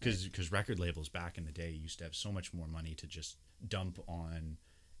 Yeah. Because record labels back in the day used to have so much more money to just dump on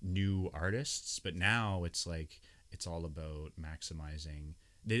new artists, but now it's like it's all about maximizing.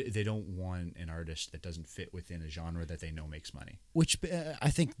 They don't want an artist that doesn't fit within a genre that they know makes money. Which I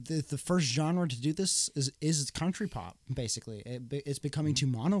think the first genre to do this is country pop. Basically, it's becoming too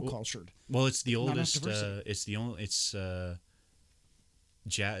monocultured. Well, it's the Not enough oldest. diversity.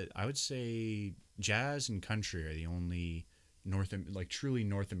 Jazz. I would say jazz and country are the only truly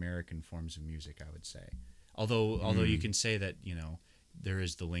North American forms of music. I would say, although you can say that there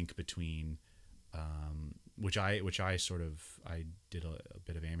is the link between, which I did a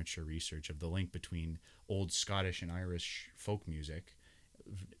bit of amateur research of the link between old Scottish and Irish folk music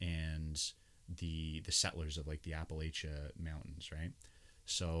and the settlers of like the Appalachia Mountains, right?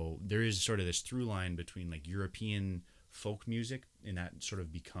 So there is sort of this through line between like European folk music, and that sort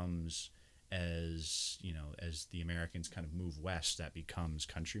of becomes as the Americans kind of move west, that becomes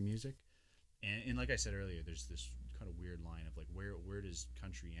country music. And like I said earlier, there's this kind of weird line of like where does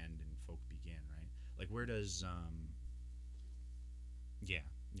country end and folk begin, right? Like where does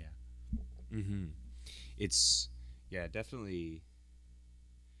It's definitely.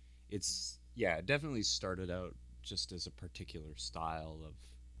 It definitely started out just as a particular style of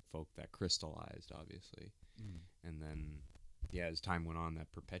folk that crystallized, obviously, and then as time went on,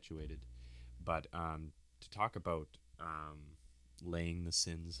 that perpetuated. But to talk about laying the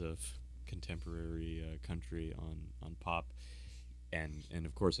sins of contemporary country on pop, and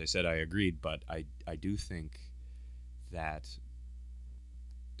of course I said I agreed, but I do think that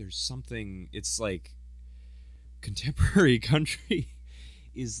there's something. It's like contemporary country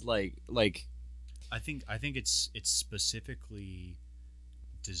is like I think it's specifically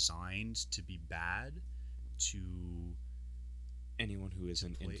designed to be bad to anyone who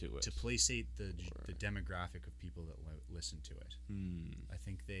isn't into it, to placate the demographic of people that listen to it. I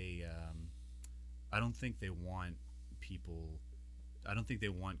think they I don't think they want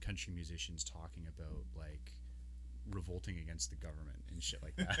country musicians talking about like revolting against the government and shit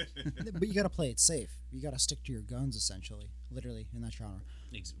like that. But you got to play it safe. You got to stick to your guns, essentially, literally in that genre.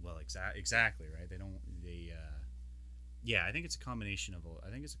 Exactly, right? I think it's a combination of a lot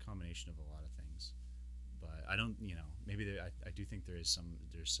of things, but I don't, maybe I do think there's some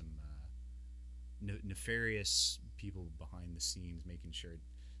nefarious people behind the scenes making sure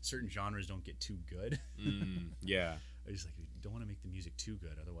certain genres don't get too good. Yeah. I just like, you don't want to make the music too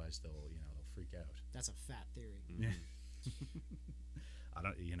good, otherwise they'll freak out. That's a fat theory. I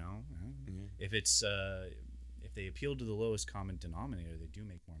don't, if it's if they appeal to the lowest common denominator, they do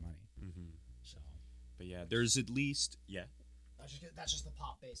make more money. Mm-hmm. So, But yeah, there's at least That's just the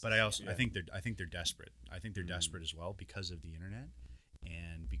pop basis. but I also Yeah. I think they're desperate. I think they're desperate as well because of the internet,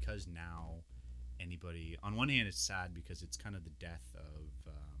 and because now anybody. On one hand, it's sad because it's kind of the death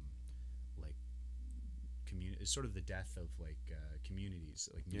of like community. It's sort of the death of like communities,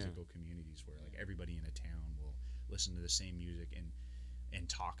 like musical communities, where like everybody in a town will listen to the same music and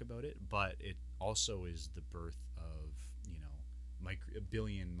talk about it. But it also is the birth of a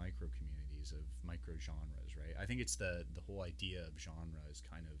billion micro communities of micro genres, right? I think it's the whole idea of genre is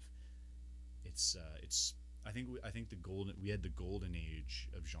kind of it's I think we had the golden age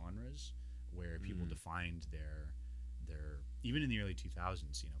of genres where people defined their even in the early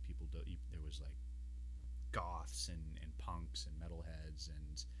 2000s, there was like goths and punks and metalheads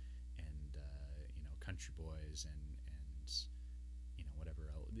and country boys and whatever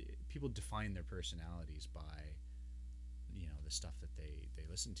else. People define their personalities by the stuff that they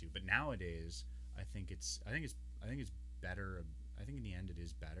listen to. But nowadays, I think it's better. I think in the end it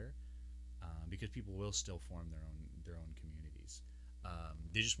is better because people will still form their own communities.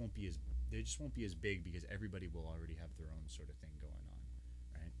 They just won't be as big because everybody will already have their own sort of thing going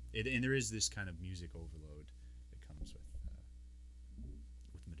on, right? And there is this kind of music overload that comes with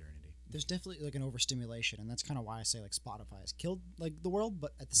modernity. There's definitely like an overstimulation, and that's kind of why I say like Spotify has killed like the world.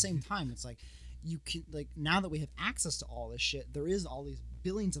 But at the same time, it's like you can like now that we have access to all this shit, there is all these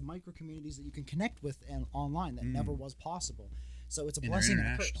billions of micro communities that you can connect with and online that never was possible. So it's a blessing and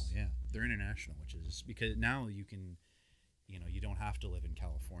a curse. Yeah, they're international, which is because now you can, you don't have to live in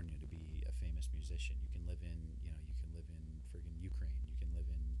California to be a famous musician. You can live in friggin' Ukraine. You can live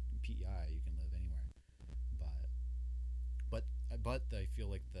in PEI. You can live anywhere. But I feel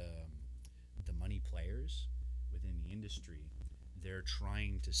like the money players within the industry, they're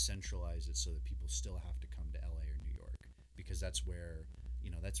trying to centralize it so that people still have to come to LA or New York because that's where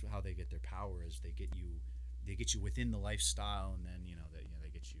that's how they get their power is they get you within the lifestyle, and then they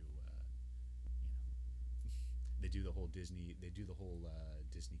get you they do the whole Disney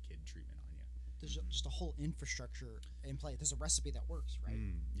kid treatment on you. There's just a whole infrastructure in play. There's a recipe that works, right?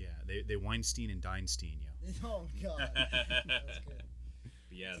 Yeah, they Weinstein and Dinestein you. Oh God, that's good.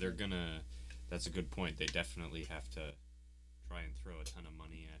 But yeah, that's a good point. They definitely have to try and throw a ton of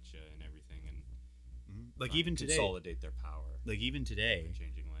money at you and everything, and like even today, consolidate their power. Like even today, in a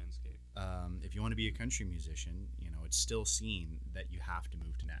changing landscape. If you want to be a country musician, it's still seen that you have to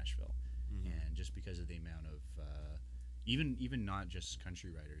move to Nashville, and just because of the amount of even not just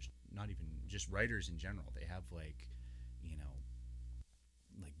country writers, not even just writers in general, they have like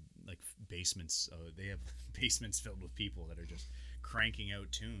basements. They have basements filled with people that are just cranking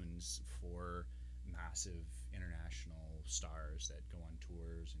out tunes for massive international stars that go on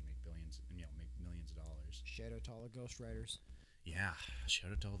tours and make millions of dollars. Shout out to all the ghostwriters. Yeah,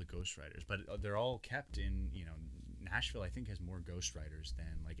 shout out to all the ghostwriters. But they're all kept in, Nashville I think has more ghostwriters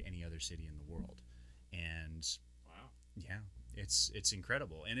than like any other city in the world. And Wow. yeah, it's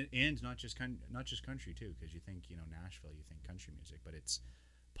incredible. And not just country too, because you think, Nashville, you think country music, but it's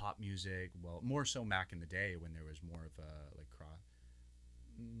pop music. Well, more so back in the day when there was more of a like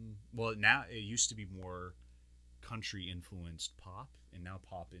well, now it used to be more country influenced pop, and now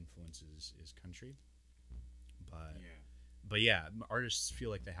pop influences is country. But yeah, artists feel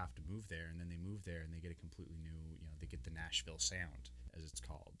like they have to move there, and then they move there and they get a completely new, they get the Nashville sound, as it's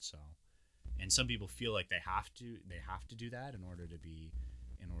called. So, and some people feel like they have to do that in order to be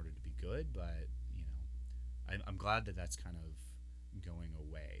good. But I'm glad that that's kind of going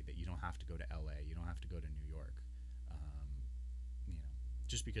away. That you don't have to go to LA, you don't have to go to New York,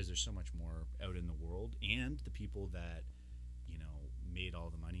 just because there's so much more out in the world, and the people that made all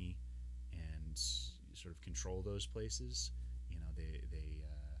the money and sort of control those places,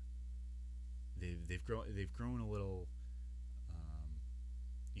 they've grown a little.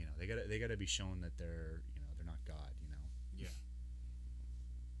 They gotta be shown that they're not God. Yeah.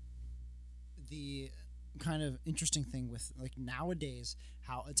 The kind of interesting thing with like nowadays,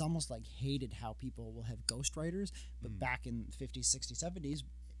 how it's almost like hated how people will have ghostwriters, but back in the 50s, 60s, 70s,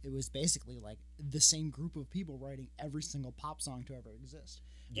 it was basically like the same group of people writing every single pop song to ever exist.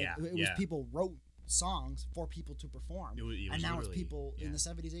 Like, Yeah, it was people wrote songs for people to perform, It was and now it's literally- people in yeah. the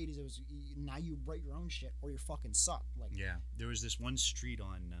 70s, 80s. It was now you write your own shit or you fucking suck. Like Yeah, there was this one street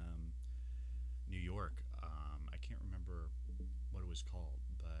on New York. I can't remember what it was called,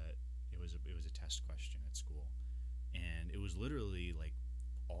 but it was a test question at school, and it was literally like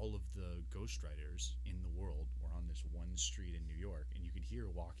all of the ghostwriters in the world were on this one street in New York, and you could hear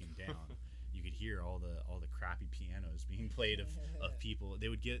walking down. You could hear all the crappy pianos being played of people. They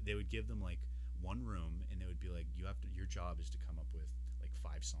would give them like one room, and they would be like, your job is to come up with like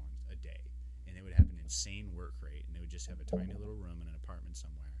 5 songs a day, and they would have an insane work rate, and they would just have a tiny little room in an apartment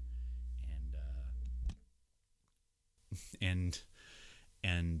somewhere,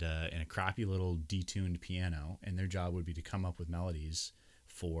 and a crappy little detuned piano, and their job would be to come up with melodies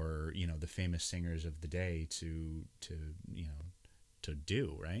for the famous singers of the day to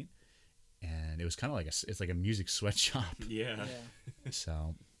do, right. And it was kind of like it's like a music sweatshop. Yeah.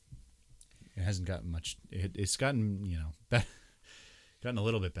 So it hasn't gotten much. It's gotten gotten a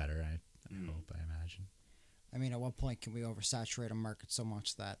little bit better. I hope. I imagine. I mean, at what point can we oversaturate a market so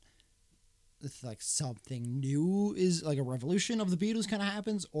much that it's like something new is like a revolution of the Beatles kind of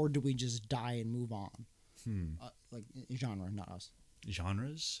happens, or do we just die and move on? Like genre, not us.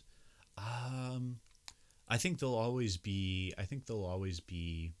 Genres. I think there'll always be. I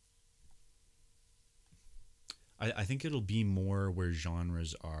think it'll be more where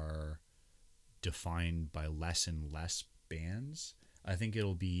genres are defined by less and less bands. I think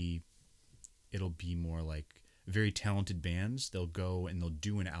it'll be more like very talented bands. They'll go and they'll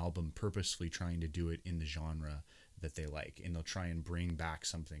do an album purposefully trying to do it in the genre that they like, and they'll try and bring back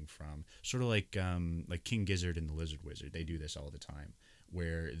something from sort of like King Gizzard and the Lizard Wizard. They do this all the time,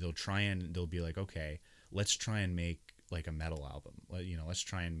 where they'll be like, okay, let's try and make like a metal album. Let's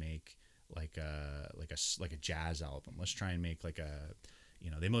try and make like a jazz album. Let's try and make like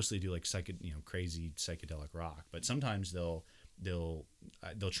they mostly do like crazy psychedelic rock, but sometimes they'll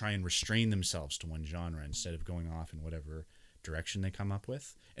try and restrain themselves to one genre instead of going off in whatever direction they come up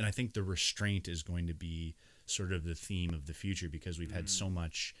with. And I think the restraint is going to be sort of the theme of the future, because we've had so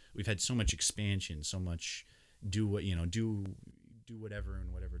much expansion, so much do whatever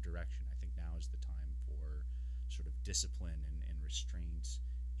in whatever direction. I think now is the time for sort of discipline and restraint,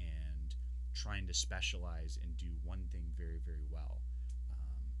 and trying to specialize and do one thing very, very well.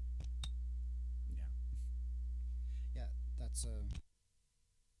 Yeah,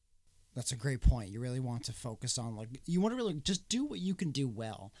 that's a great point. You really want to focus on you want to really just do what you can do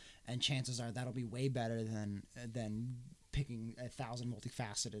well, and chances are that'll be way better than picking 1,000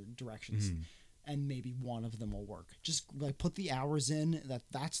 multifaceted directions. And maybe one of them will work. Just like put the hours in.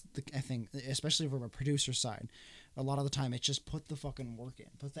 That's I think, especially from a producer side, a lot of the time it's just put the fucking work in,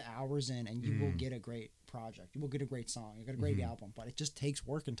 put the hours in, and you will get a great project. You will get a great song. You get a great album, but it just takes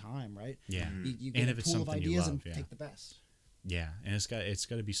work and time, right? Yeah. You get and a if it's pool of something you ideas love, and take the best. Yeah, and it's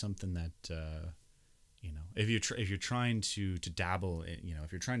got to be something that if you're trying to dabble,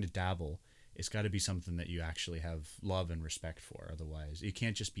 if you're trying to dabble, it's got to be something that you actually have love and respect for. Otherwise, it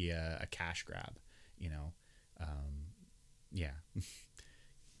can't just be a cash grab.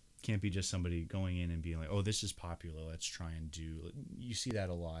 Can't be just somebody going in and being like, oh, this is popular, let's try and do. You see that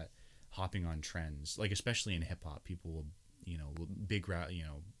a lot, hopping on trends, like especially in hip hop. People will,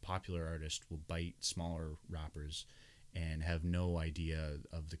 popular artists will bite smaller rappers and have no idea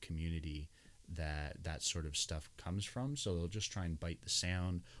of the community that sort of stuff comes from. So they'll just try and bite the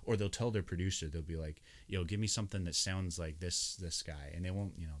sound, or they'll tell their producer, they'll be like, yo, give me something that sounds like this guy, and they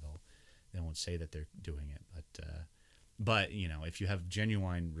won't say that they're doing it, but if you have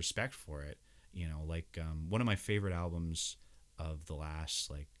genuine respect for it, one of my favorite albums of the last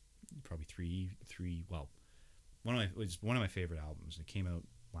probably one of my favorite albums. It came out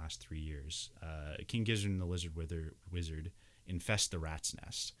last 3 years. King Gizzard and the Lizard Wizard Infest the Rat's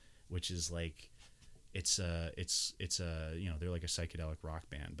Nest, which is it's a they're like a psychedelic rock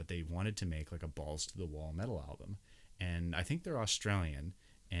band, but they wanted to make like a balls to the wall metal album, and I think they're Australian.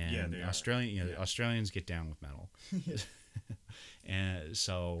 And yeah, they Australians get down with metal, and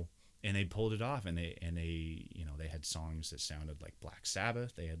they pulled it off, and they had songs that sounded like Black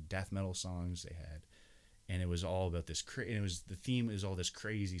Sabbath. They had death metal songs. And it was all about this. The theme is all this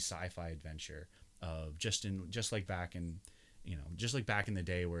crazy sci-fi adventure of just like back in the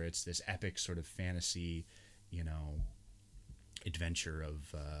day, where it's this epic sort of fantasy, adventure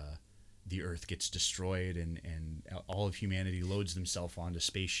of. The Earth gets destroyed, and all of humanity loads themselves onto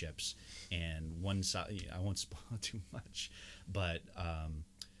spaceships. And one side, I won't spoil too much, but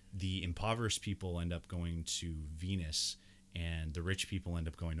the impoverished people end up going to Venus, and the rich people end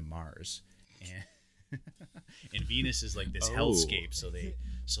up going to Mars. And Venus is like this hellscape.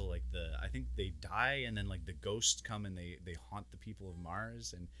 I think they die, and then like the ghosts come and they haunt the people of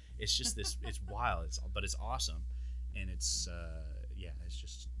Mars, and it's just this. It's wild. But it's awesome, and it's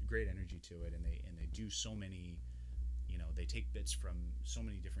just great energy to it, and they do so many, they take bits from so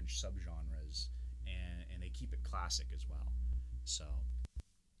many different subgenres, and they keep it classic as well. So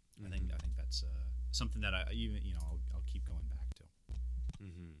I think that's something that I'll keep going back to.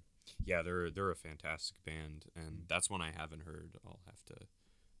 Yeah, they're a fantastic band, and that's one I haven't heard. I'll have to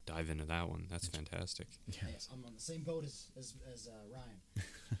dive into that one. That's fantastic. Yes, I'm on the same boat as Ryan.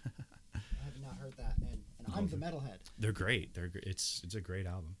 I have not heard that, and I'm the metalhead. They're great. It's a great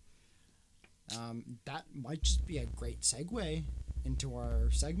album. That might just be a great segue into our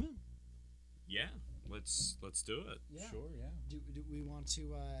segment. Yeah, let's do it. Yeah. Sure, yeah. Do we want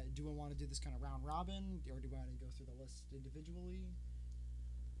to do this kind of round robin, or do we want to go through the list individually?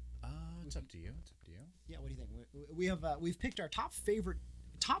 It's up to you. Yeah, what do you think? We've picked our top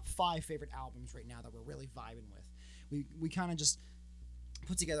 5 favorite albums right now that we're really vibing with. We kind of just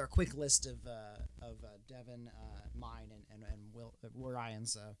put together a quick list of Devin, mine, and Will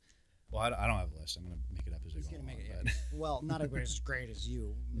Ryan's. Well, I don't have a list. I'm gonna make it up as I He's go gonna make along, it. but- Yeah. Well, not as great as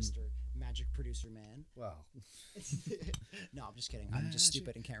you, Mr. Magic Producer Man. Well, No, I'm just kidding. I'm just Magic.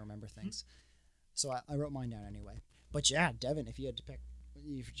 stupid and can't remember things. So I wrote mine down anyway. But yeah, Devin, if you had to pick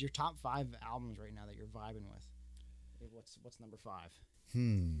your top 5 albums right now that you're vibing with, what's number 5?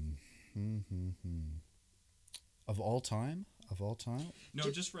 Of all time? No,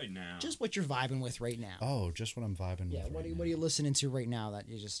 just right now. Just what you're vibing with right now. Oh, just what I'm vibing Yeah, with. what are you listening to right now that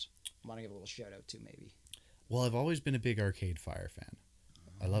you just want to give a little shout out to, maybe? Well, I've always been a big Arcade Fire fan.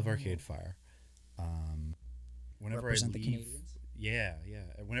 I love Arcade Fire. Whenever Represent I the leave, Canadians. yeah.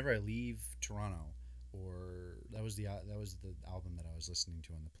 Whenever I leave Toronto, or that was the album that I was listening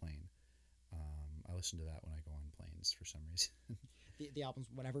to on the plane. I listen to that when I go on planes for some reason. The albums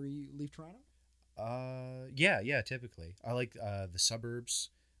whenever you leave Toronto. Yeah, typically. I like The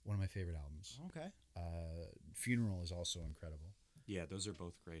Suburbs, one of my favorite albums. Okay. Funeral is also incredible. Yeah, those are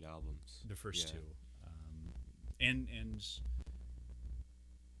both great albums. The first Yeah. two. And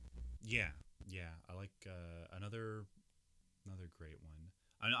yeah, I like another great one.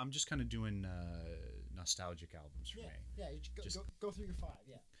 I'm just kind of doing nostalgic albums for me. Yeah. Go through your 5.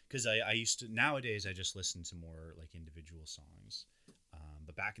 Yeah. Because I used to, nowadays I just listen to more like individual songs,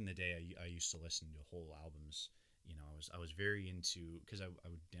 but back in the day I used to listen to whole albums. You know, I was very into, because I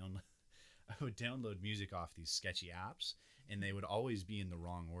would download music off these sketchy apps, and they would always be in the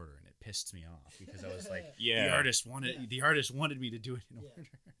wrong order, and it pissed me off because I was like, Yeah. the artist wanted me to do it in order.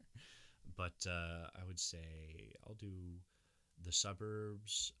 But I would say I'll do The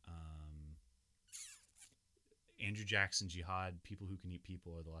Suburbs. Andrew Jackson, Jihad, People Who Can Eat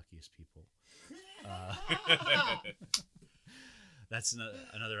People Are the Luckiest People. That's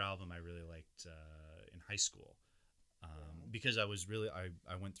another album I really liked in high school, because I was really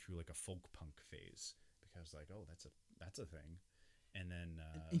I went through like a folk punk phase, because I was like, oh, that's a thing, and then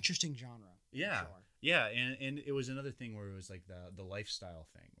Interesting genre. yeah, Sure. yeah, and it was another thing where it was like the lifestyle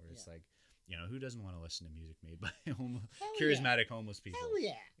thing, where it's like, you know, who doesn't want to listen to music made by charismatic homeless people? Hell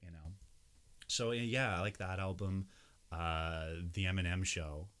yeah. You know. So yeah, I like that album. The Eminem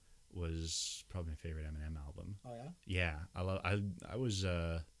Show was probably my favorite Eminem album. Oh yeah. Yeah, I was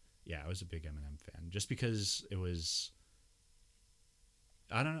a big Eminem fan, just because it was.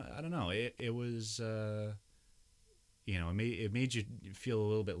 I don't know. It was. You know, it made you feel a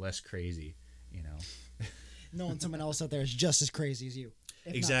little bit less crazy. You know. Knowing someone else out there is just as crazy as you.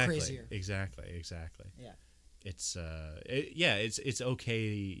 If Exactly. Not crazier. Exactly. Yeah. It's it's okay.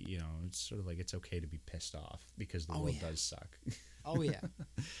 You know, it's sort of like it's okay to be pissed off because the world does suck. Oh yeah.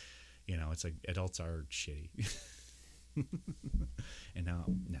 You know, it's like adults are shitty. And now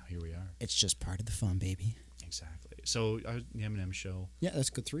here we are. It's just part of the fun, baby. Exactly. So the Eminem Show. Yeah, that's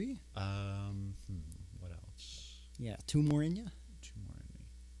good 3. What else? Yeah, 2 more in you. 2 more in me.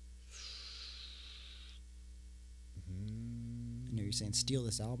 I know you're saying steal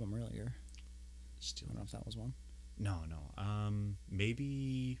this album earlier. Still, I don't know if that was one. no.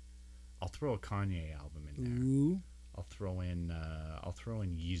 Maybe I'll throw a Kanye album in there. Ooh. I'll throw in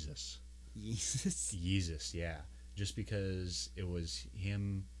Yeezus. Jesus. Yeezus, yeah. Just because it was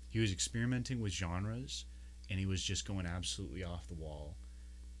him, he was experimenting with genres, and he was just going absolutely off the wall,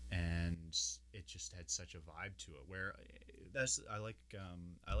 and it just had such a vibe to it. Where I like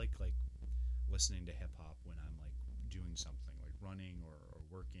listening to hip hop when I'm like doing something like running or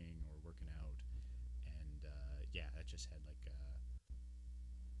working out, and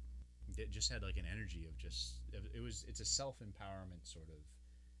it just had like an energy of just it's a self-empowerment sort of,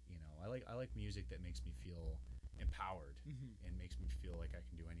 you know. I like music that makes me feel empowered and makes me feel like I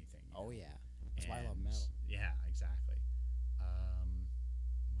can do anything. You know? Oh yeah. That's why I love And- metal. Yeah, exactly.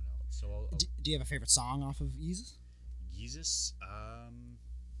 What else? So I'll Do you have a favorite song off of Yeezus? Yeezus. I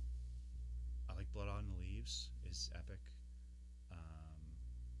like Blood on the Leaves is epic.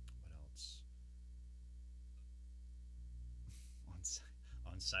 What else?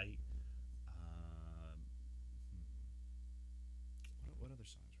 On site. What other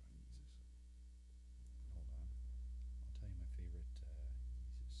songs are on Yeezus? Hold on, I'll tell you my favorite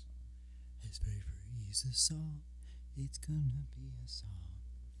Yeezus is a song. It's gonna be a song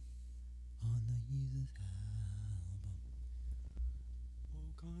on the Jesus album.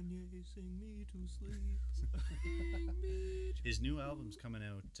 Oh, Kanye, sing me to sleep. Sing me to His new album's coming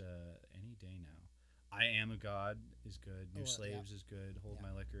out any day now. I Am a God is good. New Slaves is good. Hold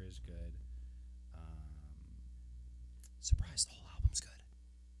My Liquor is good. Surprise, the whole album's good.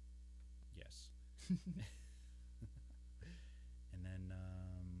 Yes. And then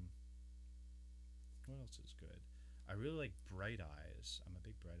what else is good? I really like Bright Eyes. I'm a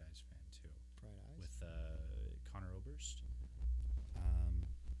big Bright Eyes fan too. Bright Eyes. With Connor Oberst.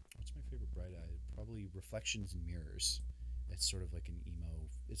 What's my favorite Bright Eye? Probably Reflections and Mirrors. It's sort of like an emo.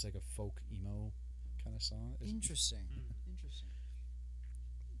 It's like a folk emo kind of song. Interesting. Interesting.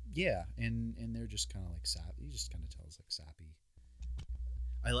 Yeah, and they're just kind of like sap. You just kind of tell it's like sappy.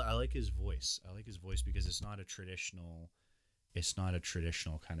 I like his voice. I like his voice because it's not a traditional. It's not a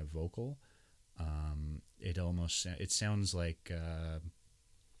traditional kind of vocal. It sounds like I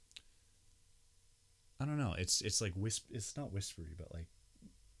don't know. It's like It's not whispery, but like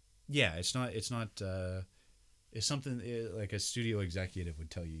yeah. It's not. It's something like a studio executive would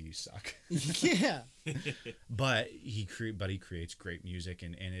tell you suck. Yeah. But he creates great music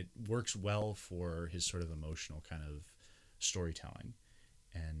and it works well for his sort of emotional kind of storytelling,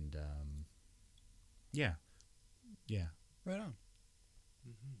 and yeah. Right on.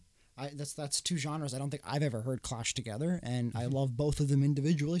 That's two genres I don't think I've ever heard clash together, and I love both of them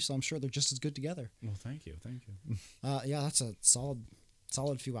individually, so I'm sure they're just as good together. Well, thank you. Yeah, that's a solid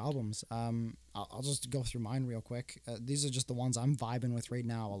few albums. I'll just go through mine real quick. These are just the ones I'm vibing with right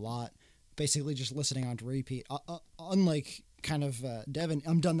now a lot. Basically, just listening on to repeat. Unlike kind of Devin,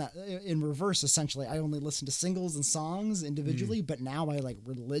 I'm done that in reverse. Essentially, I only listen to singles and songs individually, but now I like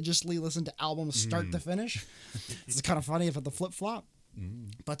religiously listen to albums start to finish. It's kind of funny if at the flip flop.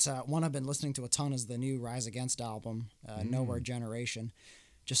 But one I've been listening to a ton is the new Rise Against album, Nowhere Generation.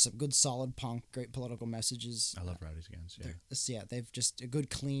 Just some good solid punk, great political messages. I love Rise Against. Yeah, they've just a good,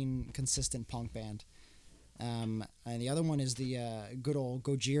 clean, consistent punk band. And the other one is the good old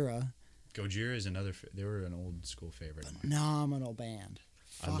Gojira. Gojira is another. They were an old school favorite of mine. Phenomenal band.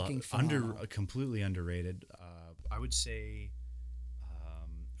 Fucking phenomenal. Completely underrated. I would say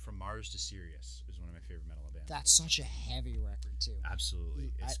From Mars to Sirius is one of my favorite metal bands. That's such a heavy record too.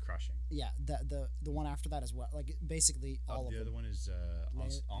 Absolutely, it's crushing. Yeah, the one after that as well. Like basically all of the them. other one is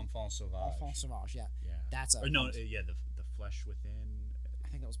Enfant Sauvage. Enfant Sauvage, yeah. Yeah. That's a the Flesh Within. I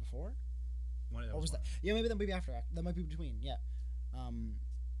think that was before. What was that? Yeah, maybe that might be after. That might be between. Yeah.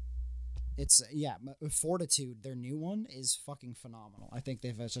 It's Fortitude, their new one, is fucking phenomenal. I think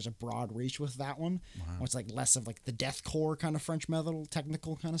they've had such a broad reach with that one. Wow. Where it's like less of like the deathcore kind of French metal,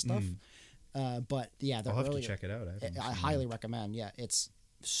 technical kind of stuff. But yeah, they're I'll have really, to check it out. I highly recommend. Yeah, it's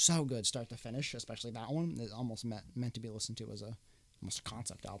so good, start to finish. Especially that one. It's almost meant to be listened to as almost a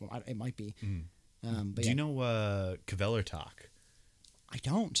concept album. It might be. But do you know Kveler Talk? I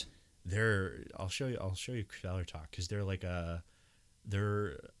don't. I'll show you Kveler Talk because they're like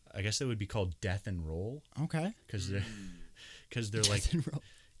I guess they would be called Death and Roll. Okay. Because they're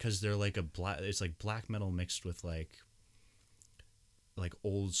like a black. It's like black metal mixed with like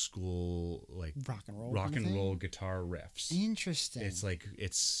old school like rock and roll guitar riffs. Interesting. It's like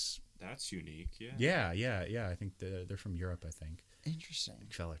that's unique. Yeah. Yeah. I think they're from Europe. I think. Interesting.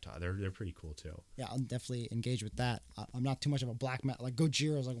 Kveler Talk. They're pretty cool too. Yeah, I'll definitely engage with that. I'm not too much of a black metal. Like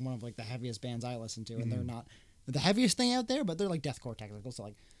Gojira is like one of like the heaviest bands I listen to, and they're not the heaviest thing out there, but they're like deathcore technical. So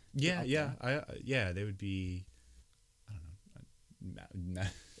like. Yeah. They would be. I don't know.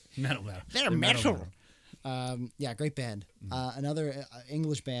 Metal. They're metal. Yeah, great band. Another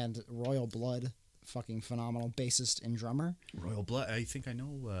English band, Royal Blood, fucking phenomenal bassist and drummer. Royal Blood. I think I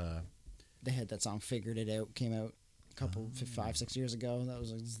know. They had that song "Figured It Out." Came out a couple 5-6 years ago. That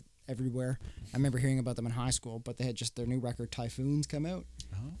was like, everywhere. I remember hearing about them in high school, but they had just their new record "Typhoons" come out,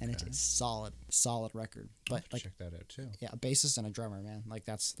 and it's a solid record. But like, check that out too. Yeah, a bassist and a drummer, man. Like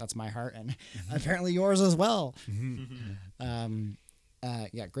that's my heart, and apparently yours as well.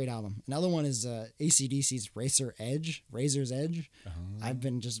 Yeah, great album. Another one is AC/DC's Razor's Edge. I've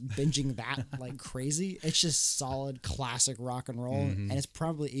been just binging that like crazy. It's just solid classic rock and roll, and it's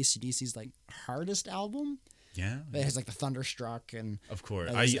probably AC/DC's like hardest album. Yeah, it has like the Thunderstruck and of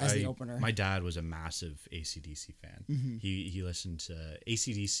course as the opener. My dad was a massive AC/DC fan. He listened to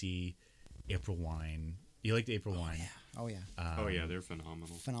AC/DC, April Wine. You liked April Wine? Oh yeah. They're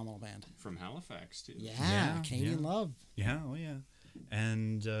phenomenal. Phenomenal band from Halifax too. Yeah, Canadian Love. Yeah,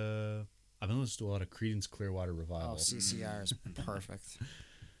 and I've been listening to a lot of Creedence Clearwater Revival. Oh, CCR is perfect.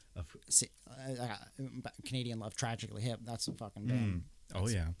 Canadian Love, Tragically Hip. That's a fucking band. Oh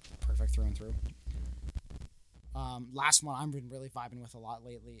yeah, perfect through and through. Last one I've been really vibing with a lot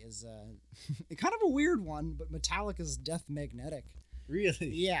lately is kind of a weird one, but Metallica's Death Magnetic. Really?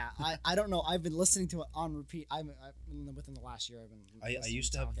 Yeah, I don't know. I've been listening to it on repeat. Within the last year, I've been. I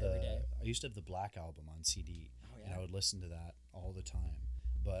used to have the Black album on CD, Oh, yeah. and I would listen to that all the time.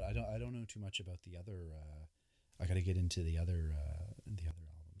 But I don't know too much about the other. I got to get into the other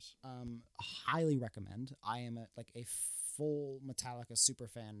albums. Highly recommend. I am a full Metallica super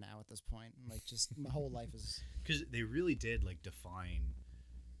fan now at this point. Like, just my whole life is. Because they really did define.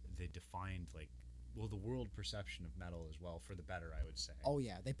 They defined the world perception of metal as well, for the better, I would say. Oh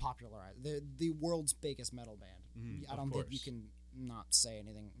yeah, they popularized the world's biggest metal band. I don't think you can not say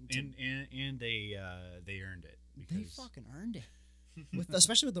anything. And they earned it. They fucking earned it.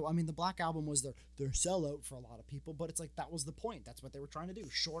 Especially with the Black Album was their sellout for a lot of people, but it's like that was the point. That's what they were trying to do: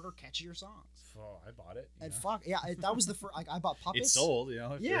 shorter, catchier songs. Oh, I bought it. And that was the first. I bought Puppets. It's sold,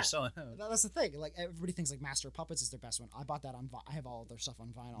 if they're selling out. That's the thing. Like, everybody thinks Master of Puppets is their best one. I bought that on. I have all of their stuff on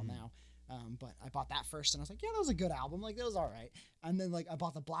vinyl now. But I bought that first, and I was like, yeah, that was a good album. Like, that was all right. And then I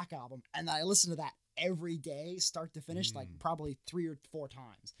bought the Black Album, and I listened to that every day, start to finish, probably 3 or 4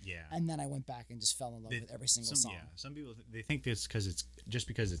 times. Yeah. And then I went back and just fell in love with every single song. Yeah. Some people they think it's because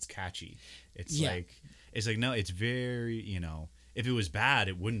it's catchy. It's no, it's very if it was bad,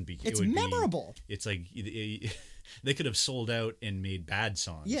 it wouldn't be. It's memorable. It's like they could have sold out and made bad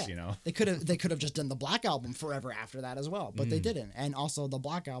songs. Yeah, they could have just done the Black Album forever after that as well, but they didn't. And also, the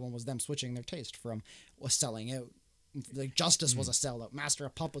Black Album was them switching their taste from selling out. Like, Justice was a sellout. Master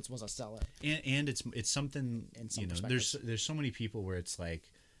of Puppets was a sellout. And it's something There's so many people where it's like,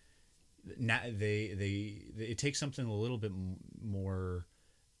 it takes something a little bit more,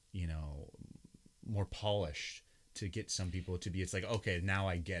 more polished to get some people to be. It's like, okay, now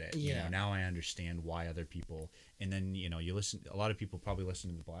I get it. Yeah. Now I understand why other people. And then you listen. A lot of people probably listen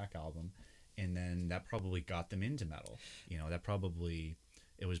to the Black Album, and then that probably got them into metal.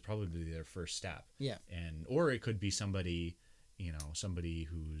 It was probably their first step. Yeah. Or it could be somebody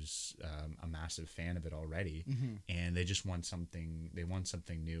who's a massive fan of it already, and they just want something. They want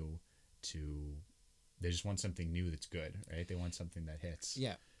something new They just want something new that's good, right? They want something that hits.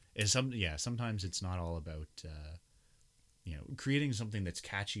 Yeah. Sometimes it's not all about creating something that's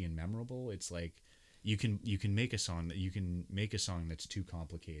catchy and memorable. It's like you can make a song that's too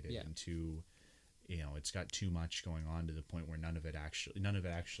complicated and too. It's got too much going on to the point where none of it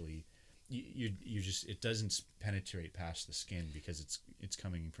actually it doesn't penetrate past the skin because it's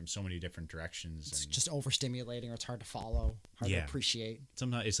coming from so many different directions. It's just overstimulating, or it's hard to follow, hard to appreciate.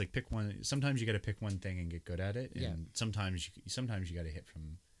 Sometimes it's like pick one. Sometimes you got to pick one thing and get good at it, and sometimes you got to hit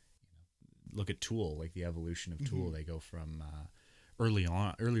from. Look at Tool, like the evolution of Tool. They go from earlier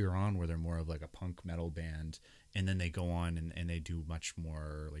on where they're more of like a punk metal band, and then they go on and they do much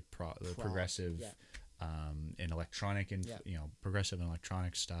more like progressive and electronic and progressive and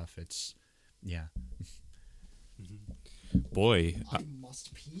electronic stuff. It's Boy, I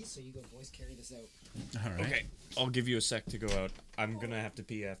must pee, so you go, boys, carry this out. all right. okay, I'll give you a sec to go out. I'm gonna have to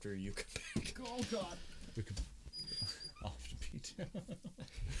pee after you come back. Oh God. We could. I'll have to pee too.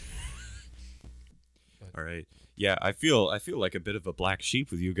 All right, yeah, I feel like a bit of a black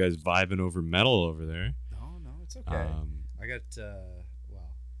sheep with you guys vibing over metal over there. No, it's okay. I got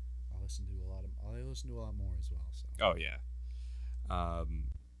I listen to a lot more as well. So. Oh yeah.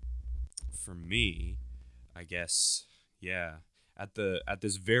 For me, I guess, at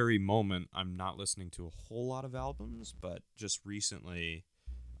this very moment, I'm not listening to a whole lot of albums, but just recently,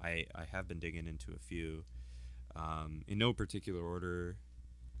 I have been digging into a few. In no particular order,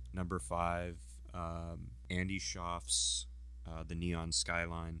 number 5, Andy Schaaf's The Neon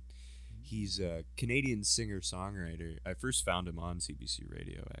Skyline. He's a Canadian singer-songwriter. I first found him on CBC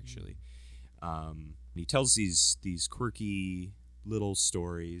Radio, actually. He tells these quirky little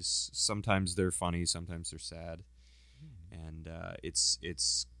stories. Sometimes they're funny, sometimes they're sad. And it's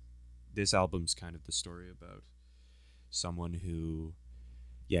this album's kind of the story about someone who,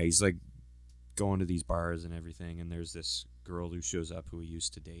 he's like going to these bars and everything, and there's this girl who shows up who he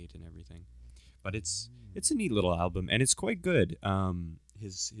used to date and everything. But it's a neat little album, and it's quite good.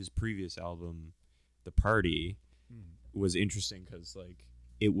 His previous album, The Party, was interesting because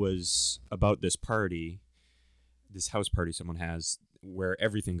it was about this house party someone has where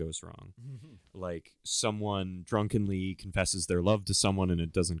everything goes wrong. Like, someone drunkenly confesses their love to someone and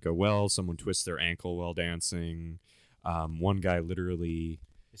it doesn't go well. Someone twists their ankle while dancing. One guy literally...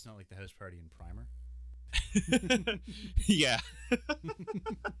 It's not like the house party in Primer. Yeah.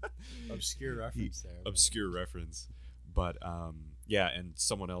 Obscure reference there. Obscure reference. But, and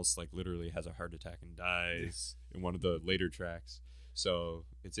someone else, literally has a heart attack and dies in one of the later tracks. So,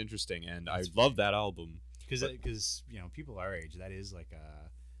 it's interesting, and I love that album. because people our age, that is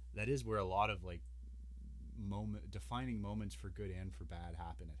that is where a lot of like defining moments for good and for bad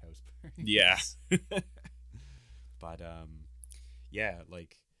happen at house parties. Yeah. But yeah,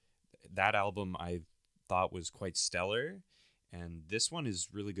 like that album I thought was quite stellar, and this one is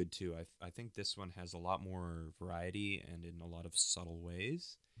really good too. I think this one has a lot more variety and in a lot of subtle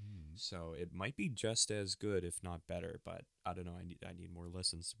ways. So it might be just as good, if not better. But I don't know. I need more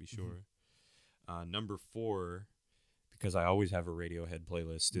listens to be sure. Number 4, because I always have a Radiohead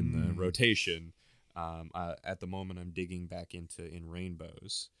playlist in the rotation. At the moment, I'm digging back into In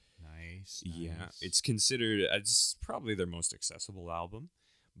Rainbows. Nice. Yeah, it's considered it's probably their most accessible album,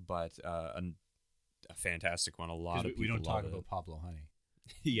 but a fantastic one. A lot of people we don't talk love about it. Pablo Honey.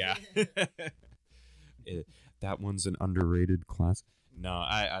 Yeah. That one's an underrated class. No,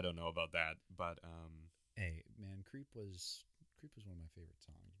 I don't know about that, but Hey man, Creep was one of my favorite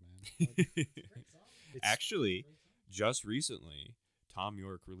songs, man. actually, just recently, Tom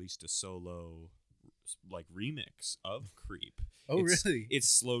York released a solo like remix of Creep. Oh, really? It's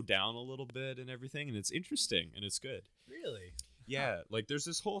slowed down a little bit and everything, and it's interesting and it's good. Really? Yeah, like there's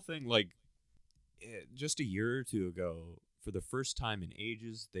this whole thing like just a year or two ago, for the first time in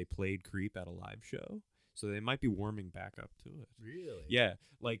ages, they played Creep at a live show. So they might be warming back up to it. Really? Yeah,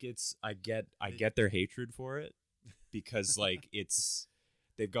 like I get their hatred for it because like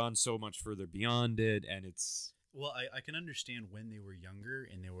they've gone so much further beyond it, and it's Well, I can understand when they were younger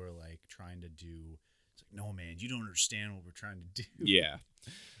and they were like trying to do. It's like, no man, you don't understand what we're trying to do. yeah.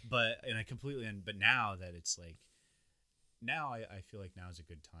 But now that it's like, now I feel like now is a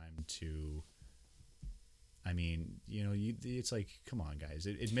good time to. I mean, it's like, come on, guys,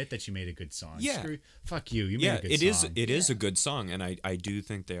 admit that you made a good song. Yeah. Fuck you. You made a good song. It is a good song, and I do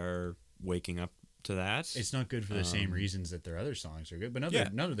think they are waking up to that. It's not good for the same reasons that their other songs are good, but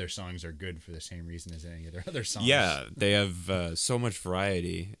none of their songs are good for the same reason as any of their other songs. Yeah, they have so much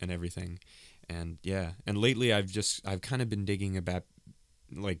variety and everything, and lately I've kind of been digging about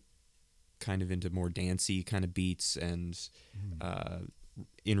like kind of into more dancey kind of beats, and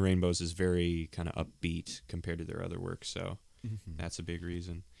In Rainbows is very kind of upbeat compared to their other work, so that's a big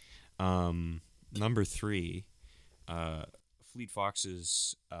reason. Number 3, Fleet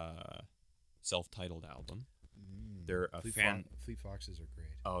Foxes' self-titled album. They're a Fleet Foxes are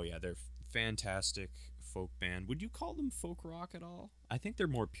great. Oh yeah, they're fantastic folk band. Would you call them folk rock at all? I think they're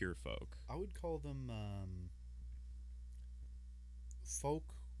more pure folk. I would call them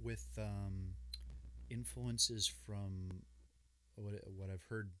folk with influences from what I've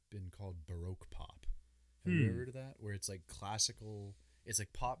heard been called Baroque pop. Have you ever heard of that? Where it's like classical, it's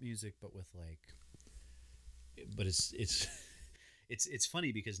like pop music, but with like, but it's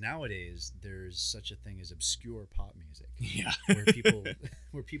funny because nowadays there's such a thing as obscure pop music. Yeah.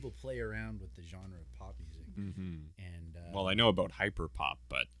 where people play around with the genre of pop music. And Well, I know about hyper pop,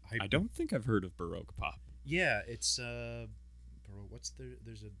 but I don't think I've heard of Baroque pop. yeah, it's there's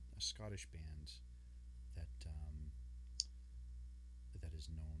a Scottish band that that is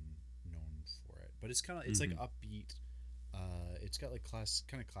known for it, but it's kind of like upbeat. It's got like kind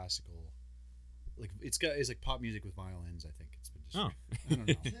of classical, like it's like pop music with violins. I think it's been described. I don't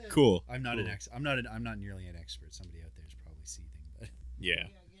know. Cool. I'm not cool. I'm not nearly an expert. Somebody out there is probably seething, but Yeah. We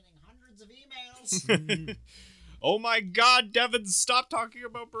are getting hundreds of emails. Oh my God, Devin! Stop talking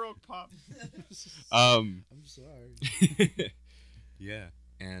about Baroque pop. I'm sorry. Yeah,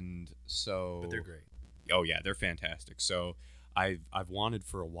 and so. But they're great. Oh yeah, they're fantastic. So I've wanted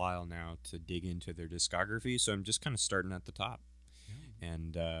for a while now to dig into their discography, so I'm just kind of starting at the top.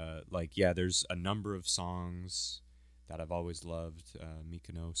 And there's a number of songs that I've always loved,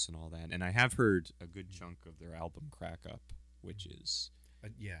 Mykonos and all that, and I have heard a good chunk of their album Crack Up, which is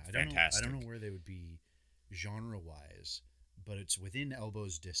fantastic. I don't know where they would be genre wise, but it's within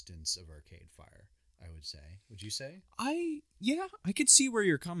elbow's distance of Arcade Fire, I would say. Would you say? I could see where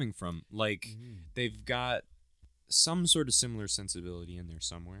you're coming from. Like they've got some sort of similar sensibility in there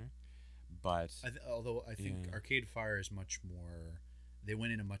somewhere, but although I think Arcade Fire is much more. They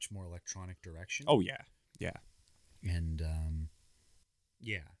went in a much more electronic direction. Oh yeah, and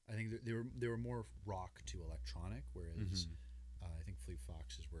I think they were more rock to electronic, whereas I think Fleet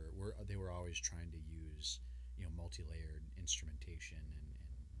Foxes were always trying to use multi-layered instrumentation and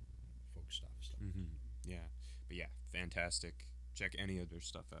folk stuff. But fantastic. Check any of their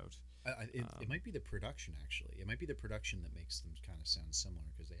stuff out. It might be the production actually. It might be the production that makes them kind of sound similar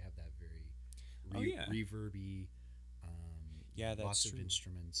because they have that very reverby. That's lots true. of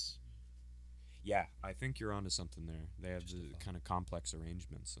instruments. Yeah, I think you're onto something there. They have the kind of complex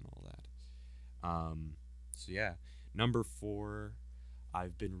arrangements and all that. Number 4,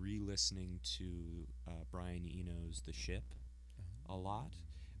 I've been re-listening to Brian Eno's The Ship a lot,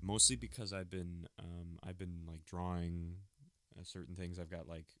 mostly because I've been like drawing certain things. I've got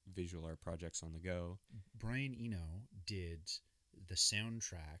like visual art projects on the go. Brian Eno did the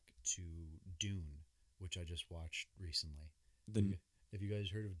soundtrack to Dune, which I just watched recently. Have you guys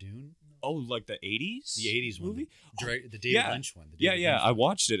heard of Dune? Oh, like the 80s? The 80s movie? The David Lynch one. I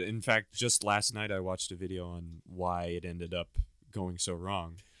watched it. In fact, just last night I watched a video on why it ended up going so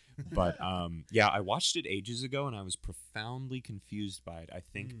wrong. But I watched it ages ago and I was profoundly confused by it. I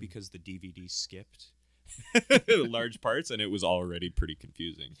think because the DVD skipped large parts and it was already pretty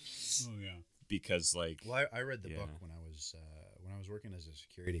confusing. Oh yeah. Because I read the book when I was working as a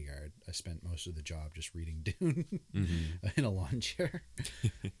security guard. I spent most of the job just reading Dune in a lawn chair,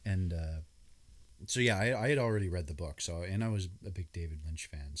 and so yeah, I had already read the book. So and I was a big David Lynch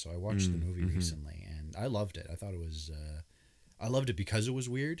fan. So I watched the movie recently, and I loved it. I thought it was, I loved it because it was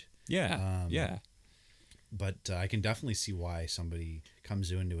weird. Yeah, But I can definitely see why somebody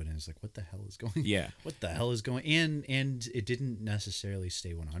comes into it and is like, "What the hell is going? Yeah, what the hell is going?" And it didn't necessarily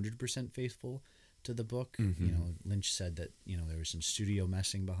stay 100% faithful to the book. You know, Lynch said that there was some studio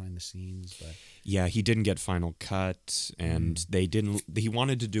messing behind the scenes, but yeah, he didn't get final cut, and they didn't. He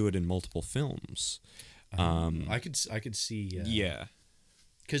wanted to do it in multiple films. I could see.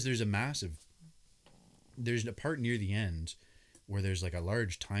 Because there's a part near the end where there's like a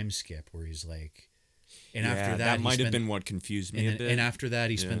large time skip where he's like. And after that might have been what confused me a bit. And after that,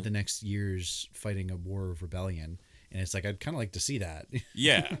 he spent the next years fighting a war of rebellion. And it's like, I'd kind of like to see that.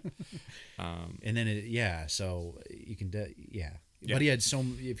 Yeah. And then, so you can, But he had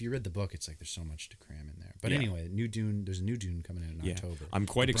if you read the book, it's like there's so much to cram in there. But anyway, there's a new Dune coming out in October. I'm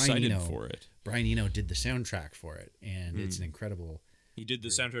quite excited for it. Brian Eno did the soundtrack for it, and it's an incredible... He did the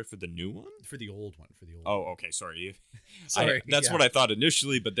soundtrack for the new one? For the old one. Oh, okay. Sorry. Sorry. That's what I thought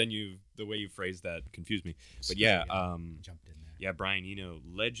initially, but then the way you phrased that confused me. But jumped in there. Yeah, Brian Eno,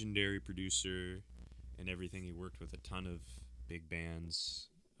 legendary producer and everything. He worked with a ton of big bands,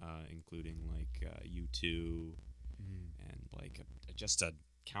 including like U2 and like just a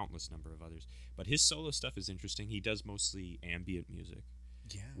countless number of others. But his solo stuff is interesting. He does mostly ambient music,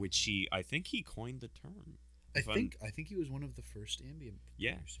 which I think he coined the term. I think he was one of the first ambient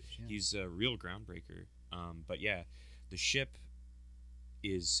producers. Yeah, he's a real groundbreaker. But yeah, The Ship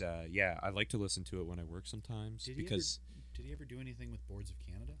is I like to listen to it when I work sometimes. Did he ever do anything with Boards of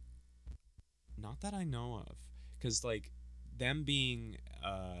Canada? Not that I know of, because like them being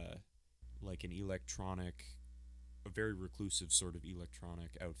like an a very reclusive sort of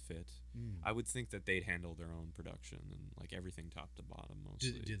electronic outfit, I would think that they'd handle their own production and like everything top to bottom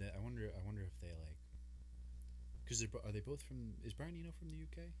mostly. Do they? I wonder if they like. Because are they both from? Is Brian Eno from the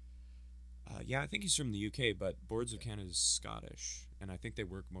UK? Yeah, I think he's from the UK, but Boards of Canada is Scottish, and I think they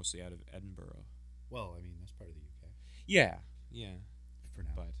work mostly out of Edinburgh. Well, I mean that's part of the UK. Yeah. For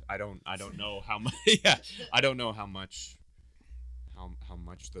now, but I don't know how much. I don't know how much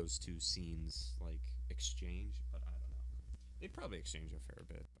those two scenes like exchange, but I don't know. They probably exchange a fair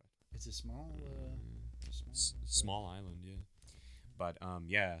bit. But it's a small island, yeah. But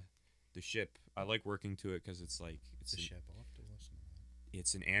The Ship. I like working to it because it's like The Ship. I'll have to listen to that.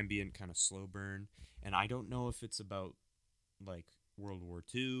 It's an ambient kind of slow burn, and I don't know if it's about like World War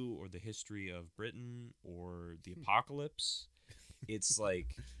II or the history of Britain or the apocalypse. It's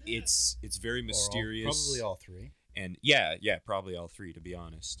like it's very mysterious. Probably all three. And probably all three, to be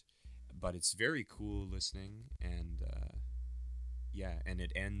honest. But it's very cool listening, and and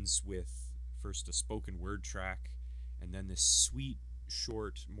it ends with first a spoken word track, and then this sweet,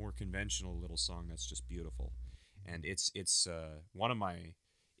 short, more conventional little song that's just beautiful. And it's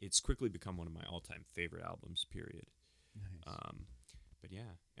quickly become one of my all-time favorite albums, period. Nice. But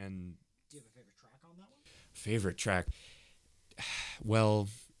yeah, and do you have a favorite track on that one? Favorite track? Well,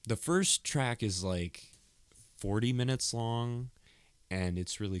 the first track is like 40 minutes long, and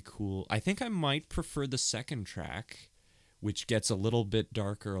it's really cool. I think I might prefer the second track, which gets a little bit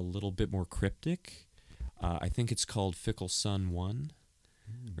darker, a little bit more cryptic. I think it's called Fickle Sun 1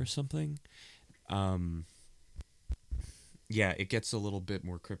 or something. It gets a little bit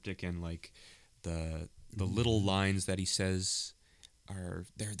more cryptic, and like the little lines that he says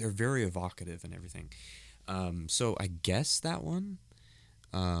they're very evocative and everything. So I guess that one.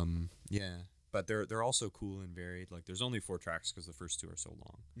 But they're also cool and varied. Like there's only 4 tracks because the first 2 are so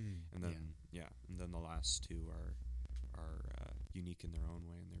long, and then the last 2 are unique in their own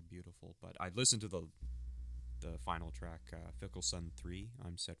way, and they're beautiful. But I listened to the final track, Fickle Sun 3,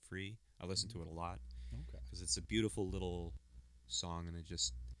 I'm Set Free. I listen to it a lot because it's a beautiful little song, and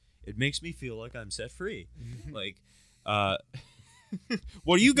it makes me feel like I'm set free. Like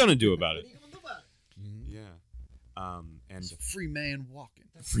What are you gonna do about it? gonna do about it? Yeah. And It's a free man walking.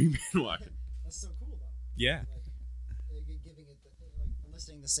 free man walking. That's so cool though. Yeah. Giving it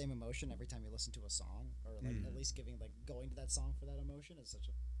eliciting the same emotion every time you listen to a song, or at least going to that song for that emotion is such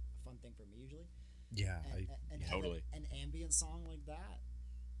a fun thing for me usually. Yeah, And Totally. an ambient song like that,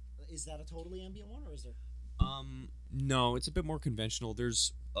 is that a totally ambient one, or is there? No, it's a bit more conventional.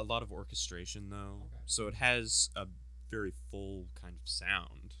 There's a lot of orchestration though, so it has a very full kind of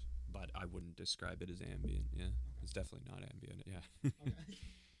sound, but I wouldn't describe it as ambient. Yeah, it's definitely not ambient. Yeah.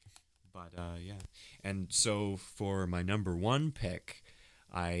 But yeah, and so for my number one pick,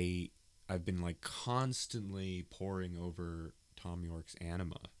 I've been like constantly poring over Tom York's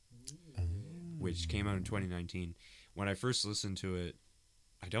Anima, which came out in 2019. When I first listened to it,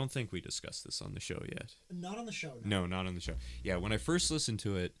 I don't think we discussed this on the show yet. Not on the show. No, not on the show. Yeah, when I first listened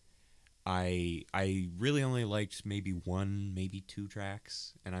to it, I really only liked maybe one, maybe two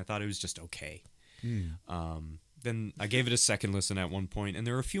tracks, and I thought it was just okay. Then I gave it a second listen at one point, and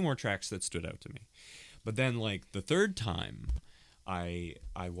there were a few more tracks that stood out to me. But then, like, the third time, I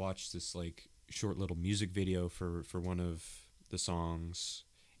watched this, like, short little music video for one of the songs,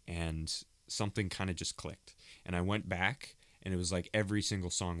 and something kind of just clicked. And I went back, and it was like every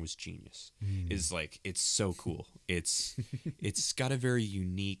single song was genius. It's like, it's so cool. It's got a very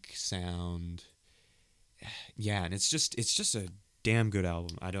unique sound. Yeah, and it's just a damn good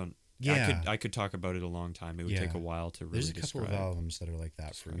album. Yeah. I could talk about it a long time. It would take a while to really describe. There's a couple of albums that are like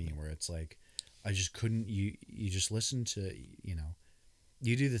that for me, where it's like, I just couldn't. You just listen to,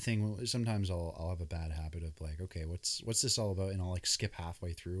 you do the thing. Sometimes I'll have a bad habit of like, okay, what's this all about, and I'll like skip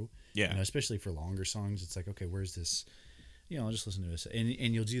halfway through. Yeah. Especially for longer songs, it's like, okay, where's this? I'll just listen to this, and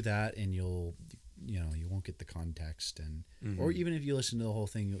you'll do that, and you won't get the context, and or even if you listen to the whole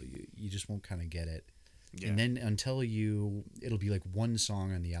thing, you just won't kind of get it. Yeah. And then it'll be like one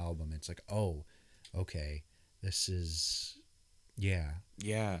song on the album. It's like, oh, okay, this is, yeah.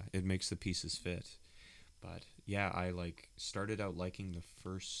 Yeah, it makes the pieces fit. But yeah, I like started out liking the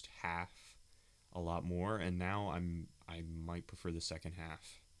first half a lot more, and now I might prefer the second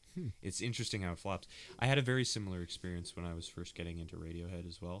half. It's interesting how it flops. I had a very similar experience when I was first getting into Radiohead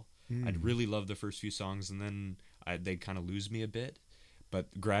as well. I'd really love the first few songs, and then they'd kind of lose me a bit.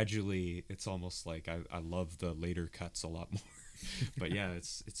 But gradually, it's almost like I love the later cuts a lot more. But yeah,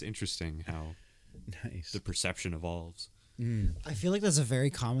 it's interesting how the perception evolves. I feel like that's a very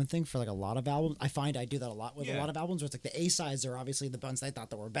common thing for like a lot of albums. I find I do that a lot with a lot of albums, where it's like the A-sides are obviously the ones I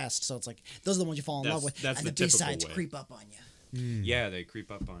thought that were best. So it's like those are the ones you fall in love with, that's and the the typical B-sides way. creep up on you. Yeah, they creep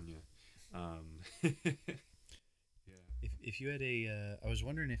up on you. If you had I was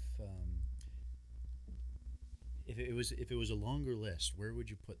wondering if it was a longer list, where would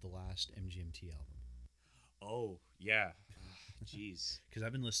you put the last MGMT album? Oh yeah, jeez. Because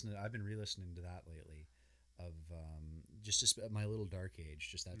I've been re-listening to that lately, of My Little Dark Age,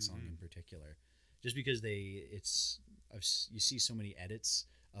 just that song in particular, just because you see so many edits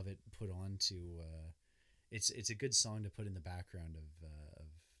of it put on to. It's a good song to put in the background of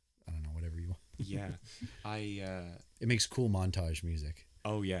I don't know, whatever you want. Yeah, it makes cool montage music.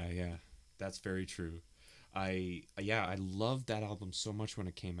 Oh yeah, that's very true. I loved that album so much when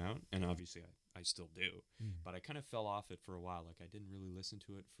it came out, and obviously I still do. But I kind of fell off it for a while. Like I didn't really listen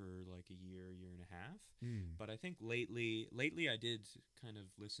to it for like a year and a half. But I think lately I did kind of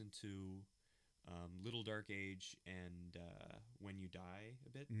listen to Little Dark Age and When You Die a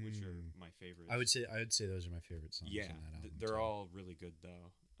bit, which are my favorites. I would say those are my favorite songs. Yeah, on that album they're all really good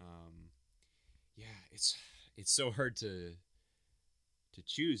though. Yeah, it's so hard to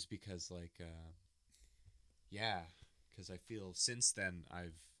choose because like because I feel since then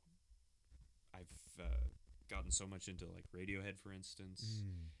I've gotten so much into like Radiohead, for instance,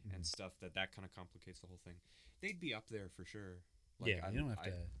 and stuff that kind of complicates the whole thing. They'd be up there for sure. Like, yeah, you don't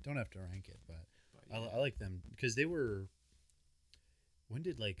have to rank it, but yeah. I like them because they were. When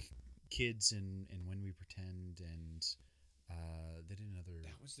did like Kids and When We Pretend and they did another.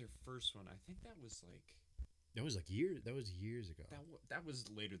 That was their first one. I think that was like. That was years ago. That was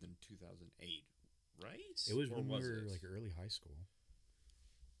later than 2008, right? It was when we were like early high school.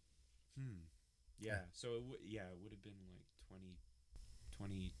 Yeah. So it would have been like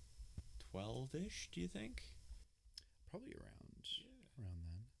 2012-ish. Do you think? Probably around then.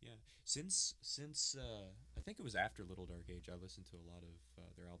 Yeah. Since I think it was after Little Dark Age, I listened to a lot of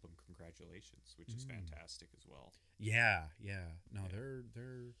their album Congratulations, which is fantastic as well. Yeah. No, they're.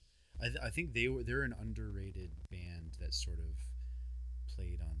 I think they're an underrated band that sort of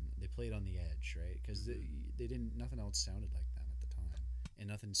played on the edge, right? Because they didn't, nothing else sounded like them at the time, and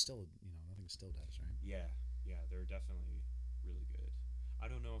nothing still does, right? Yeah, they're definitely really good. I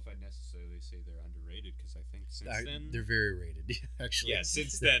don't know if I'd necessarily say they're underrated because I think since then They're very rated, actually. yeah,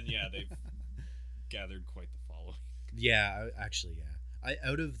 since then, yeah, they've gathered quite the following. Yeah, actually, yeah.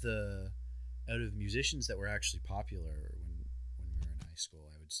 Out of musicians that were actually popular when we were in high school,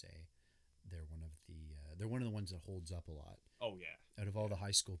 I would say they're one of the ones that holds up a lot. Oh yeah. Out of all the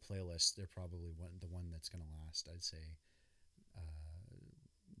high school playlists, they're probably the one that's gonna last. I'd say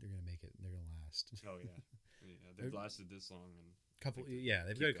they're gonna make it. They're gonna last. Oh yeah. Yeah, they've lasted this long and Couple, think yeah,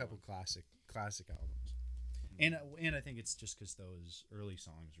 they've got a keep couple going. classic albums, and I think it's just because those early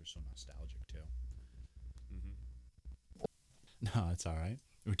songs are so nostalgic too. No, it's all right.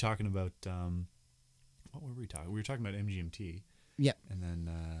 We were talking about what were we talking? We were talking about MGMT. Yep. And then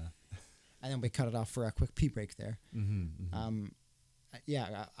And then we cut it off for a quick pee break there.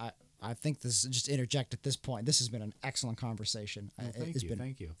 Yeah, I think this, just interject at this point, this has been an excellent conversation. It's been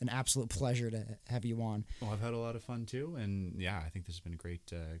thank you. an absolute pleasure to have you on. Well, I've had a lot of fun too, and yeah, I think this has been a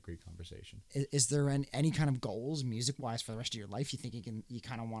great conversation. Is there any kind of goals music wise for the rest of your life you think you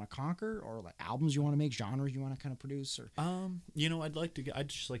kind of want to conquer, or like albums you want to make, genres you want to kind of produce, or I'd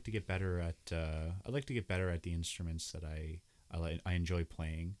just like to get better at the instruments that I enjoy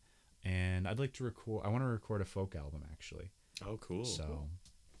playing, and I want to record a folk album actually. oh cool. So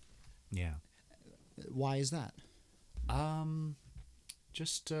yeah. why is that?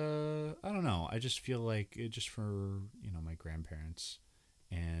 Just I don't know. I just feel like just for my grandparents,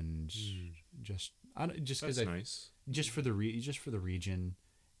 and just because That's nice. just for the region,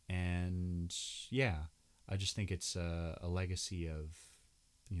 and yeah, I just think it's a legacy of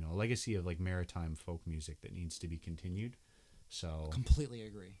like maritime folk music that needs to be continued. So Completely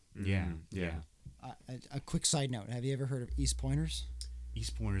agree. yeah, Yeah. A quick side note: have you ever heard of East Pointers?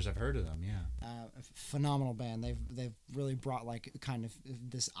 East Pointers, I've heard of them. Yeah. A phenomenal band. They've really brought like kind of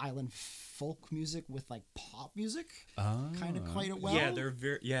this island folk music with like pop music, kind of quite well. Yeah, they're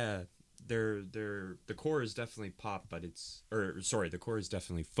very they're the core is definitely pop, but the core is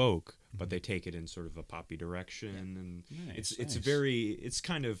definitely folk, but they take it in sort of a poppy direction, and Nice, it's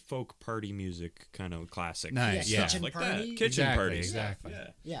kind of folk party music, kind of classic. Nice, Yeah, yeah. kitchen Like party. that. Kitchen Exactly, parties. exactly. Yeah.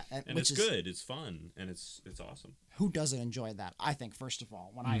 Yeah, And which it's is good. It's fun, and it's awesome. who doesn't enjoy that? I think first of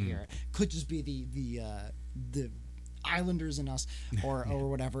all, when I hear it, could just be the Islanders in us, or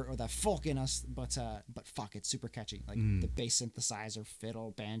whatever, or the folk in us. But fuck, it's super catchy. Like the bass synthesizer,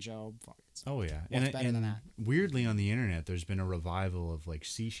 fiddle, banjo. Fuck, Oh yeah, What's better than that? Weirdly, on the internet, there's been a revival of like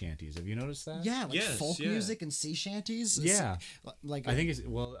sea shanties. Have you noticed that? yeah, like Yes, folk yeah. music and sea shanties. Yeah. like I think it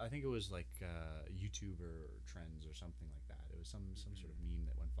was like YouTuber trends or something like that. It was some sort of meme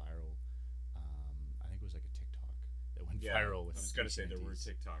that went viral. I think it was like a TikTok that went viral with. I was gonna sea say there were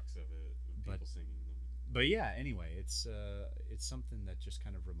shanties. TikToks of it, of people But- singing them. But yeah, anyway, it's something that just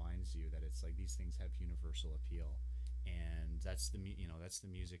kind of reminds you that it's like these things have universal appeal, and that's the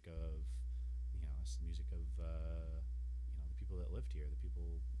music of it's the music of the people that lived here, the people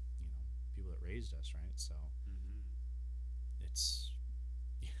that raised us, right? So it's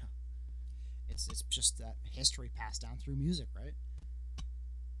it's just that history passed down through music, right?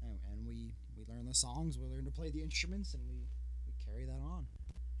 And we learn the songs, we learn to play the instruments, and we carry that on.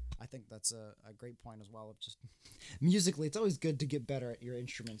 I think that's a great point as well. Of just musically, it's always good to get better at your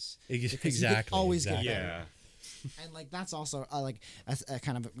instruments. because you can Exactly, always exactly. get better. Yeah. And like that's also a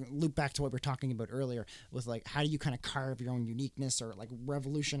kind of loop back to what we were talking about earlier with like how do you kind of carve your own uniqueness or like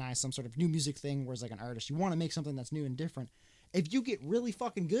revolutionize some sort of new music thing. Whereas like an artist, you want to make something that's new and different. If you get really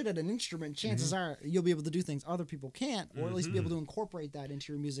fucking good at an instrument, chances are you'll be able to do things other people can't, or at least be able to incorporate that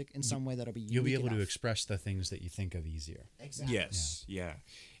into your music in some way that'll be unique you'll be able to enough. express the things that you think of easier. Exactly. Yes. Yeah.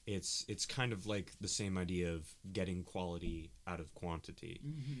 It's kind of like the same idea of getting quality out of quantity,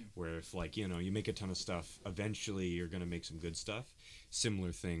 where if like you make a ton of stuff, eventually you're gonna make some good stuff.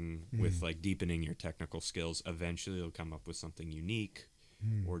 Similar thing with like deepening your technical skills. Eventually you'll come up with something unique,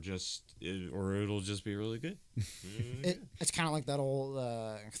 or it'll just be really good. It's kind of like that old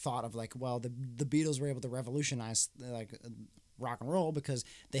thought of like, well, the Beatles were able to revolutionize like rock and roll because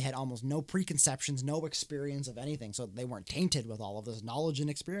they had almost no preconceptions, no experience of anything, so they weren't tainted with all of this knowledge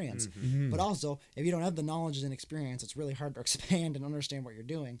and experience. But also, if you don't have the knowledge and experience, it's really hard to expand and understand what you're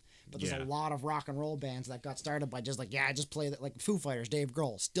doing. But there's a lot of rock and roll bands that got started by just like, I just play that, like Foo Fighters, Dave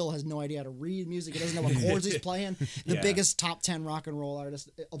Grohl still has no idea how to read music. He doesn't know what chords he's playing. The biggest top 10 rock and roll artist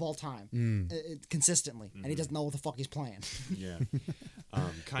of all time, consistently, and he doesn't know what the fuck he's playing. Yeah.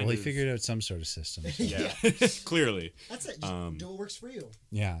 Well, he figured out some sort of system. So. Yeah. Clearly. That's it. Just do what works for you.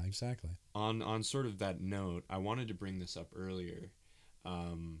 Yeah, exactly. On sort of that note, I wanted to bring this up earlier.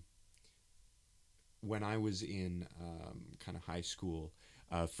 When I was in kind of high school,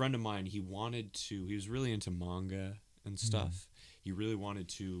 a friend of mine, he was really into manga and stuff. He really wanted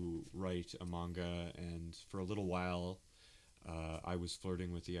to write a manga, and for a little while, I was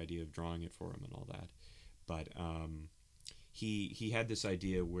flirting with the idea of drawing it for him and all that. But he had this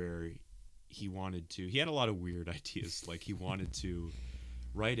idea where he had a lot of weird ideas. Like he wanted to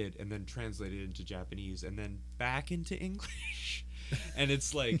write it and then translate it into Japanese and then back into English. And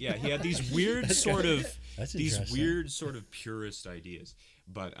it's like, yeah, he had these weird That's weird sort of purist ideas.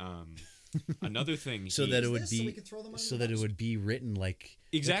 But another thing, so that it would so we be could throw them so under that the it bus. would be written like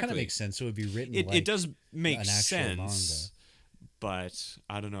Exactly. It kind of makes sense. So it would be written. it, like it does make an actual sense. But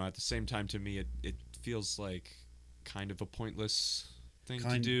I don't know. At the same time, to me, it feels like kind of a pointless thing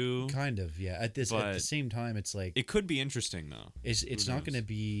to do. Kind of, yeah. At the But same time, it's like It could be interesting though. it's Who not going to knows?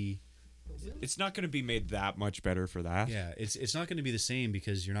 be. It's not going to be made that much better for that. Yeah, it's not going to be the same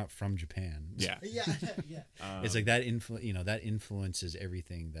because you're not from Japan. Yeah. Yeah, yeah. It's like that that influences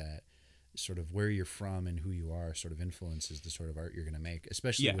everything. That sort of where you're from and who you are sort of influences the sort of art you're going to make,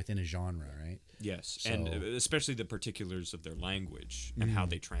 especially Yeah. within a genre, right? Yes, So- and especially the particulars of their language and how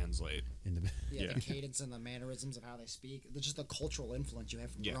they translate. In the Yeah, Yeah. the cadence and the mannerisms of how they speak. Just the cultural influence you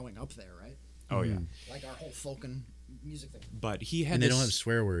have from Yeah. growing up there, right? Oh yeah, Like our whole folk and music thing. but he had. and they this, don't have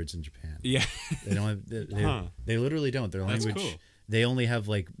swear words in Japan. Yeah, They don't have. Huh. They literally don't. Their That's language. cool. They only have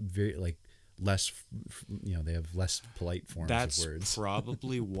like very like less. They have less polite forms that's of words.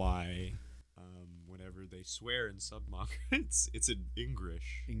 probably why. Whenever they swear in submanga, it's in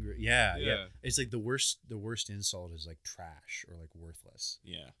English. Yeah, yeah, Yeah. It's like the worst. The worst insult is like trash or like worthless.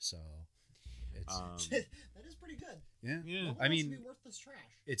 Yeah. So, it's That is pretty good. yeah. Yeah. No one I wants to mean, be worthless trash.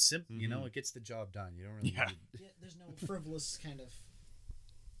 it's simple. You know, it gets the job done. You don't really. Yeah. Need, Yeah, there's no frivolous kind of.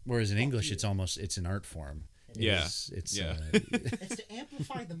 whereas in English, you. it's an art form. Yeah. It's Yeah. It's to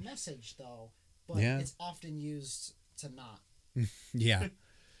amplify the message, though, but Yeah. it's often used to not. yeah.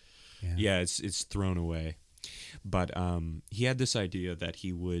 Yeah, it's thrown away. But he had this idea that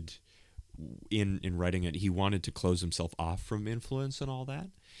he would, in writing it, he wanted to close himself off from influence and all that.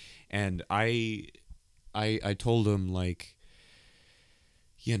 And I told him, like,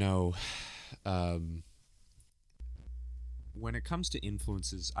 you know, when it comes to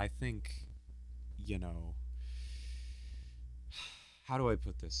influences, I think, you know, how do I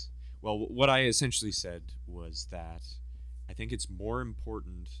put this? Well, what I essentially said was that I think it's more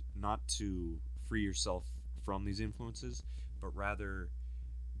important not to free yourself from these influences, but rather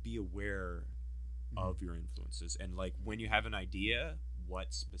be aware of your influences. And like when you have an idea,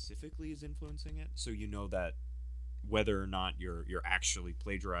 what specifically is influencing it, so you know that whether or not you're actually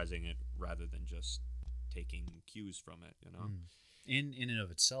plagiarizing it rather than just taking cues from it, you know. In and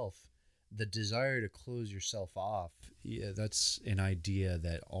of itself, the desire to close yourself off, that's an idea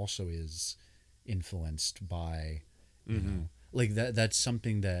that also is influenced by, you know, like that's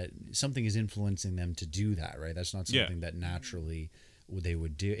something is influencing them to do that, right? That's not Yeah. something that naturally they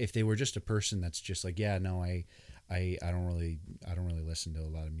would do. If they were just a person that's just like, yeah, no, I don't really listen to a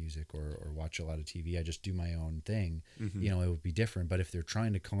lot of music or watch a lot of TV. I just do my own thing. You know, it would be different. But if they're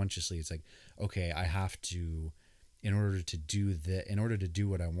trying to consciously, it's like, okay, I have to, in order to do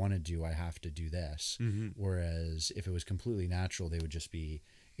what I want to do, I have to do this. Whereas if it was completely natural, they would just be,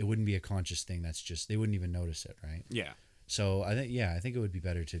 it wouldn't be a conscious thing. That's just, they wouldn't even notice it, right? Yeah. So I think it would be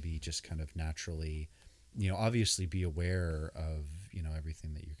better to be just kind of naturally, you know, obviously be aware of, you know,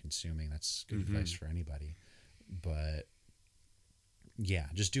 everything that you're consuming. That's good advice for anybody. But yeah,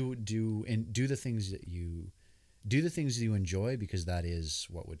 just do the things that you enjoy, because that is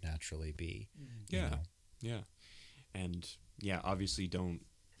what would naturally be. you Yeah. know? Yeah. And yeah, obviously don't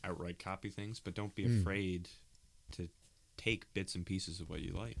outright copy things, but don't be afraid to take bits and pieces of what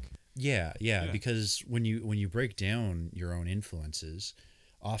you like. Yeah, Yeah. because when you break down your own influences,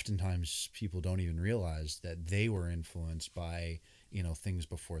 oftentimes people don't even realize that they were influenced by, you know, things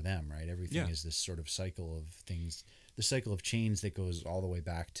before them, right? Everything Yeah. is this sort of cycle of things, the cycle of change that goes all the way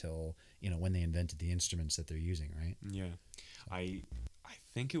back till, you know, when they invented the instruments that they're using, right? Yeah. I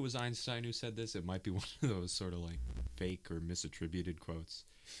think it was Einstein who said this. It might be one of those sort of like fake or misattributed quotes,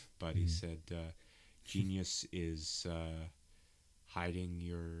 but he said, genius is hiding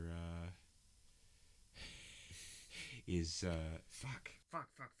your fuck.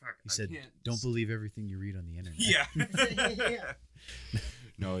 He said, can't "Don't believe everything you read on the internet." Yeah. Yeah.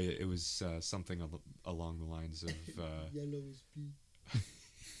 No, it was something along the lines of Yellow is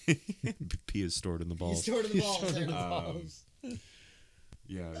pee. pee is stored in the balls. Stored in the balls. There, the balls.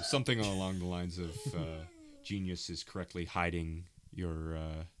 Yeah, something along the lines of genius is correctly hiding your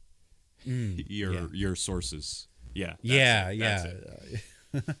your sources. Yeah. That's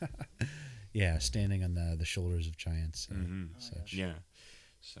it. Yeah, standing on the shoulders of giants, such. Yeah.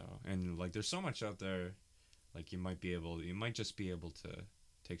 So, and like there's so much out there Like you might just be able to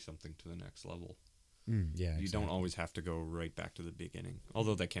take something to the next level. Yeah, You exactly. don't always have to go right back to the beginning,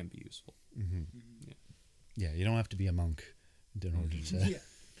 although that can be useful. Yeah, you don't have to be a monk in order to. Yeah.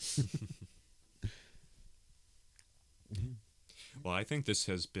 Well, I think this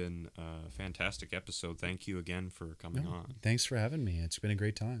has been a fantastic episode. Thank you again for coming on. Thanks for having me. It's been a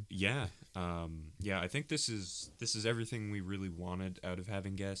great time. Yeah, I think this is everything we really wanted out of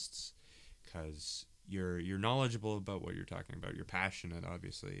having guests, because you're knowledgeable about what you're talking about. You're passionate,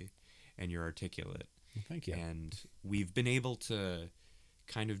 obviously, and you're articulate. Well, thank you. And we've been able to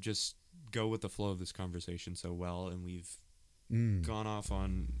kind of just go with the flow of this conversation so well, and we've gone off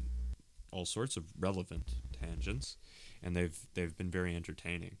on all sorts of relevant tangents, and they've been very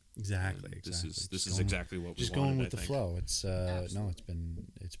entertaining. Exactly. And Exactly. This is exactly what we just wanted. going with I the think. flow. It's no, Absolutely.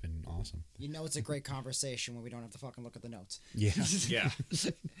 it's been awesome. You know, it's a great conversation when we don't have to fucking look at the notes. Yeah. Yeah.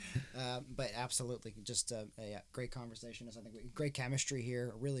 But absolutely, just great conversation. I think great chemistry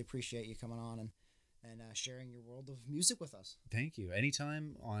here. Really appreciate you coming on and sharing your world of music with us. Thank you.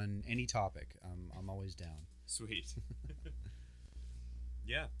 Anytime on any topic, I'm always down. Sweet.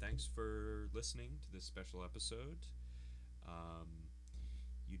 Yeah, thanks for listening to this special episode.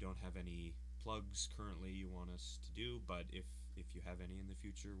 You don't have any plugs currently you want us to do, but if you have any in the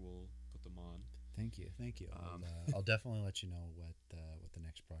future, we'll put them on. Thank you. I'll definitely let you know what the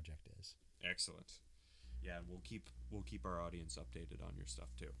next project is. Excellent. Yeah, we'll keep our audience updated on your stuff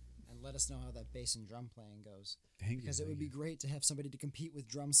too. And let us know how that bass and drum playing goes. Thank you. Because it would be great to have somebody to compete with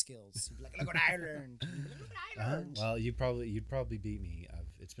drum skills. You'd be like, look what I learned. Look what I learned. Well, you'd probably beat me.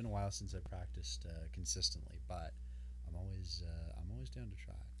 It's been a while since I practiced consistently, but I'm always down to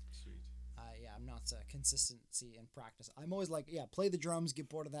try. Sweet. I'm not consistency in practice. I'm always like, play the drums, get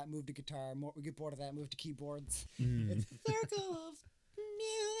bored of that, move to guitar, get bored of that, move to keyboards. It's the circle of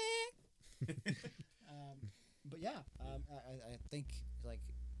music. But I think like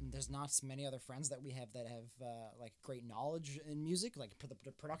there's not many other friends that we have that have like great knowledge in music, like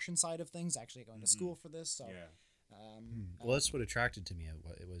the production side of things. Actually, going to school for this, so Well, that's what attracted to me.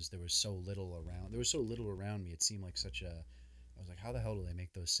 It was there was so little around. There was so little around me. It seemed like such a. I was like, how the hell do they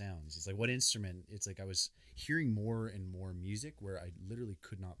make those sounds? It's like, what instrument? It's like I was hearing more and more music where I literally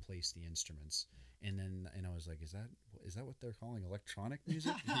could not place the instruments. And I was like, is that what they're calling electronic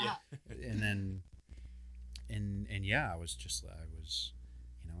music? Yeah. And then, I was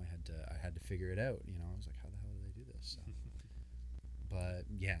I had to figure it out. I was like, how the hell do they do this? So, but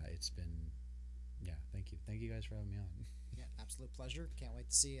it's been, thank you guys for having me on. Yeah, absolute pleasure. Can't wait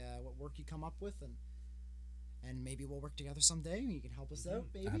to see what work you come up with, and maybe we'll work together someday. And you can help us out,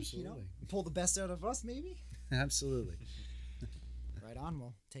 maybe. Absolutely. Pull the best out of us, maybe. Absolutely. Right on.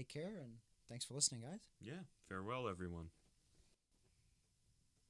 Well, take care, and thanks for listening, guys. Yeah. Farewell, everyone.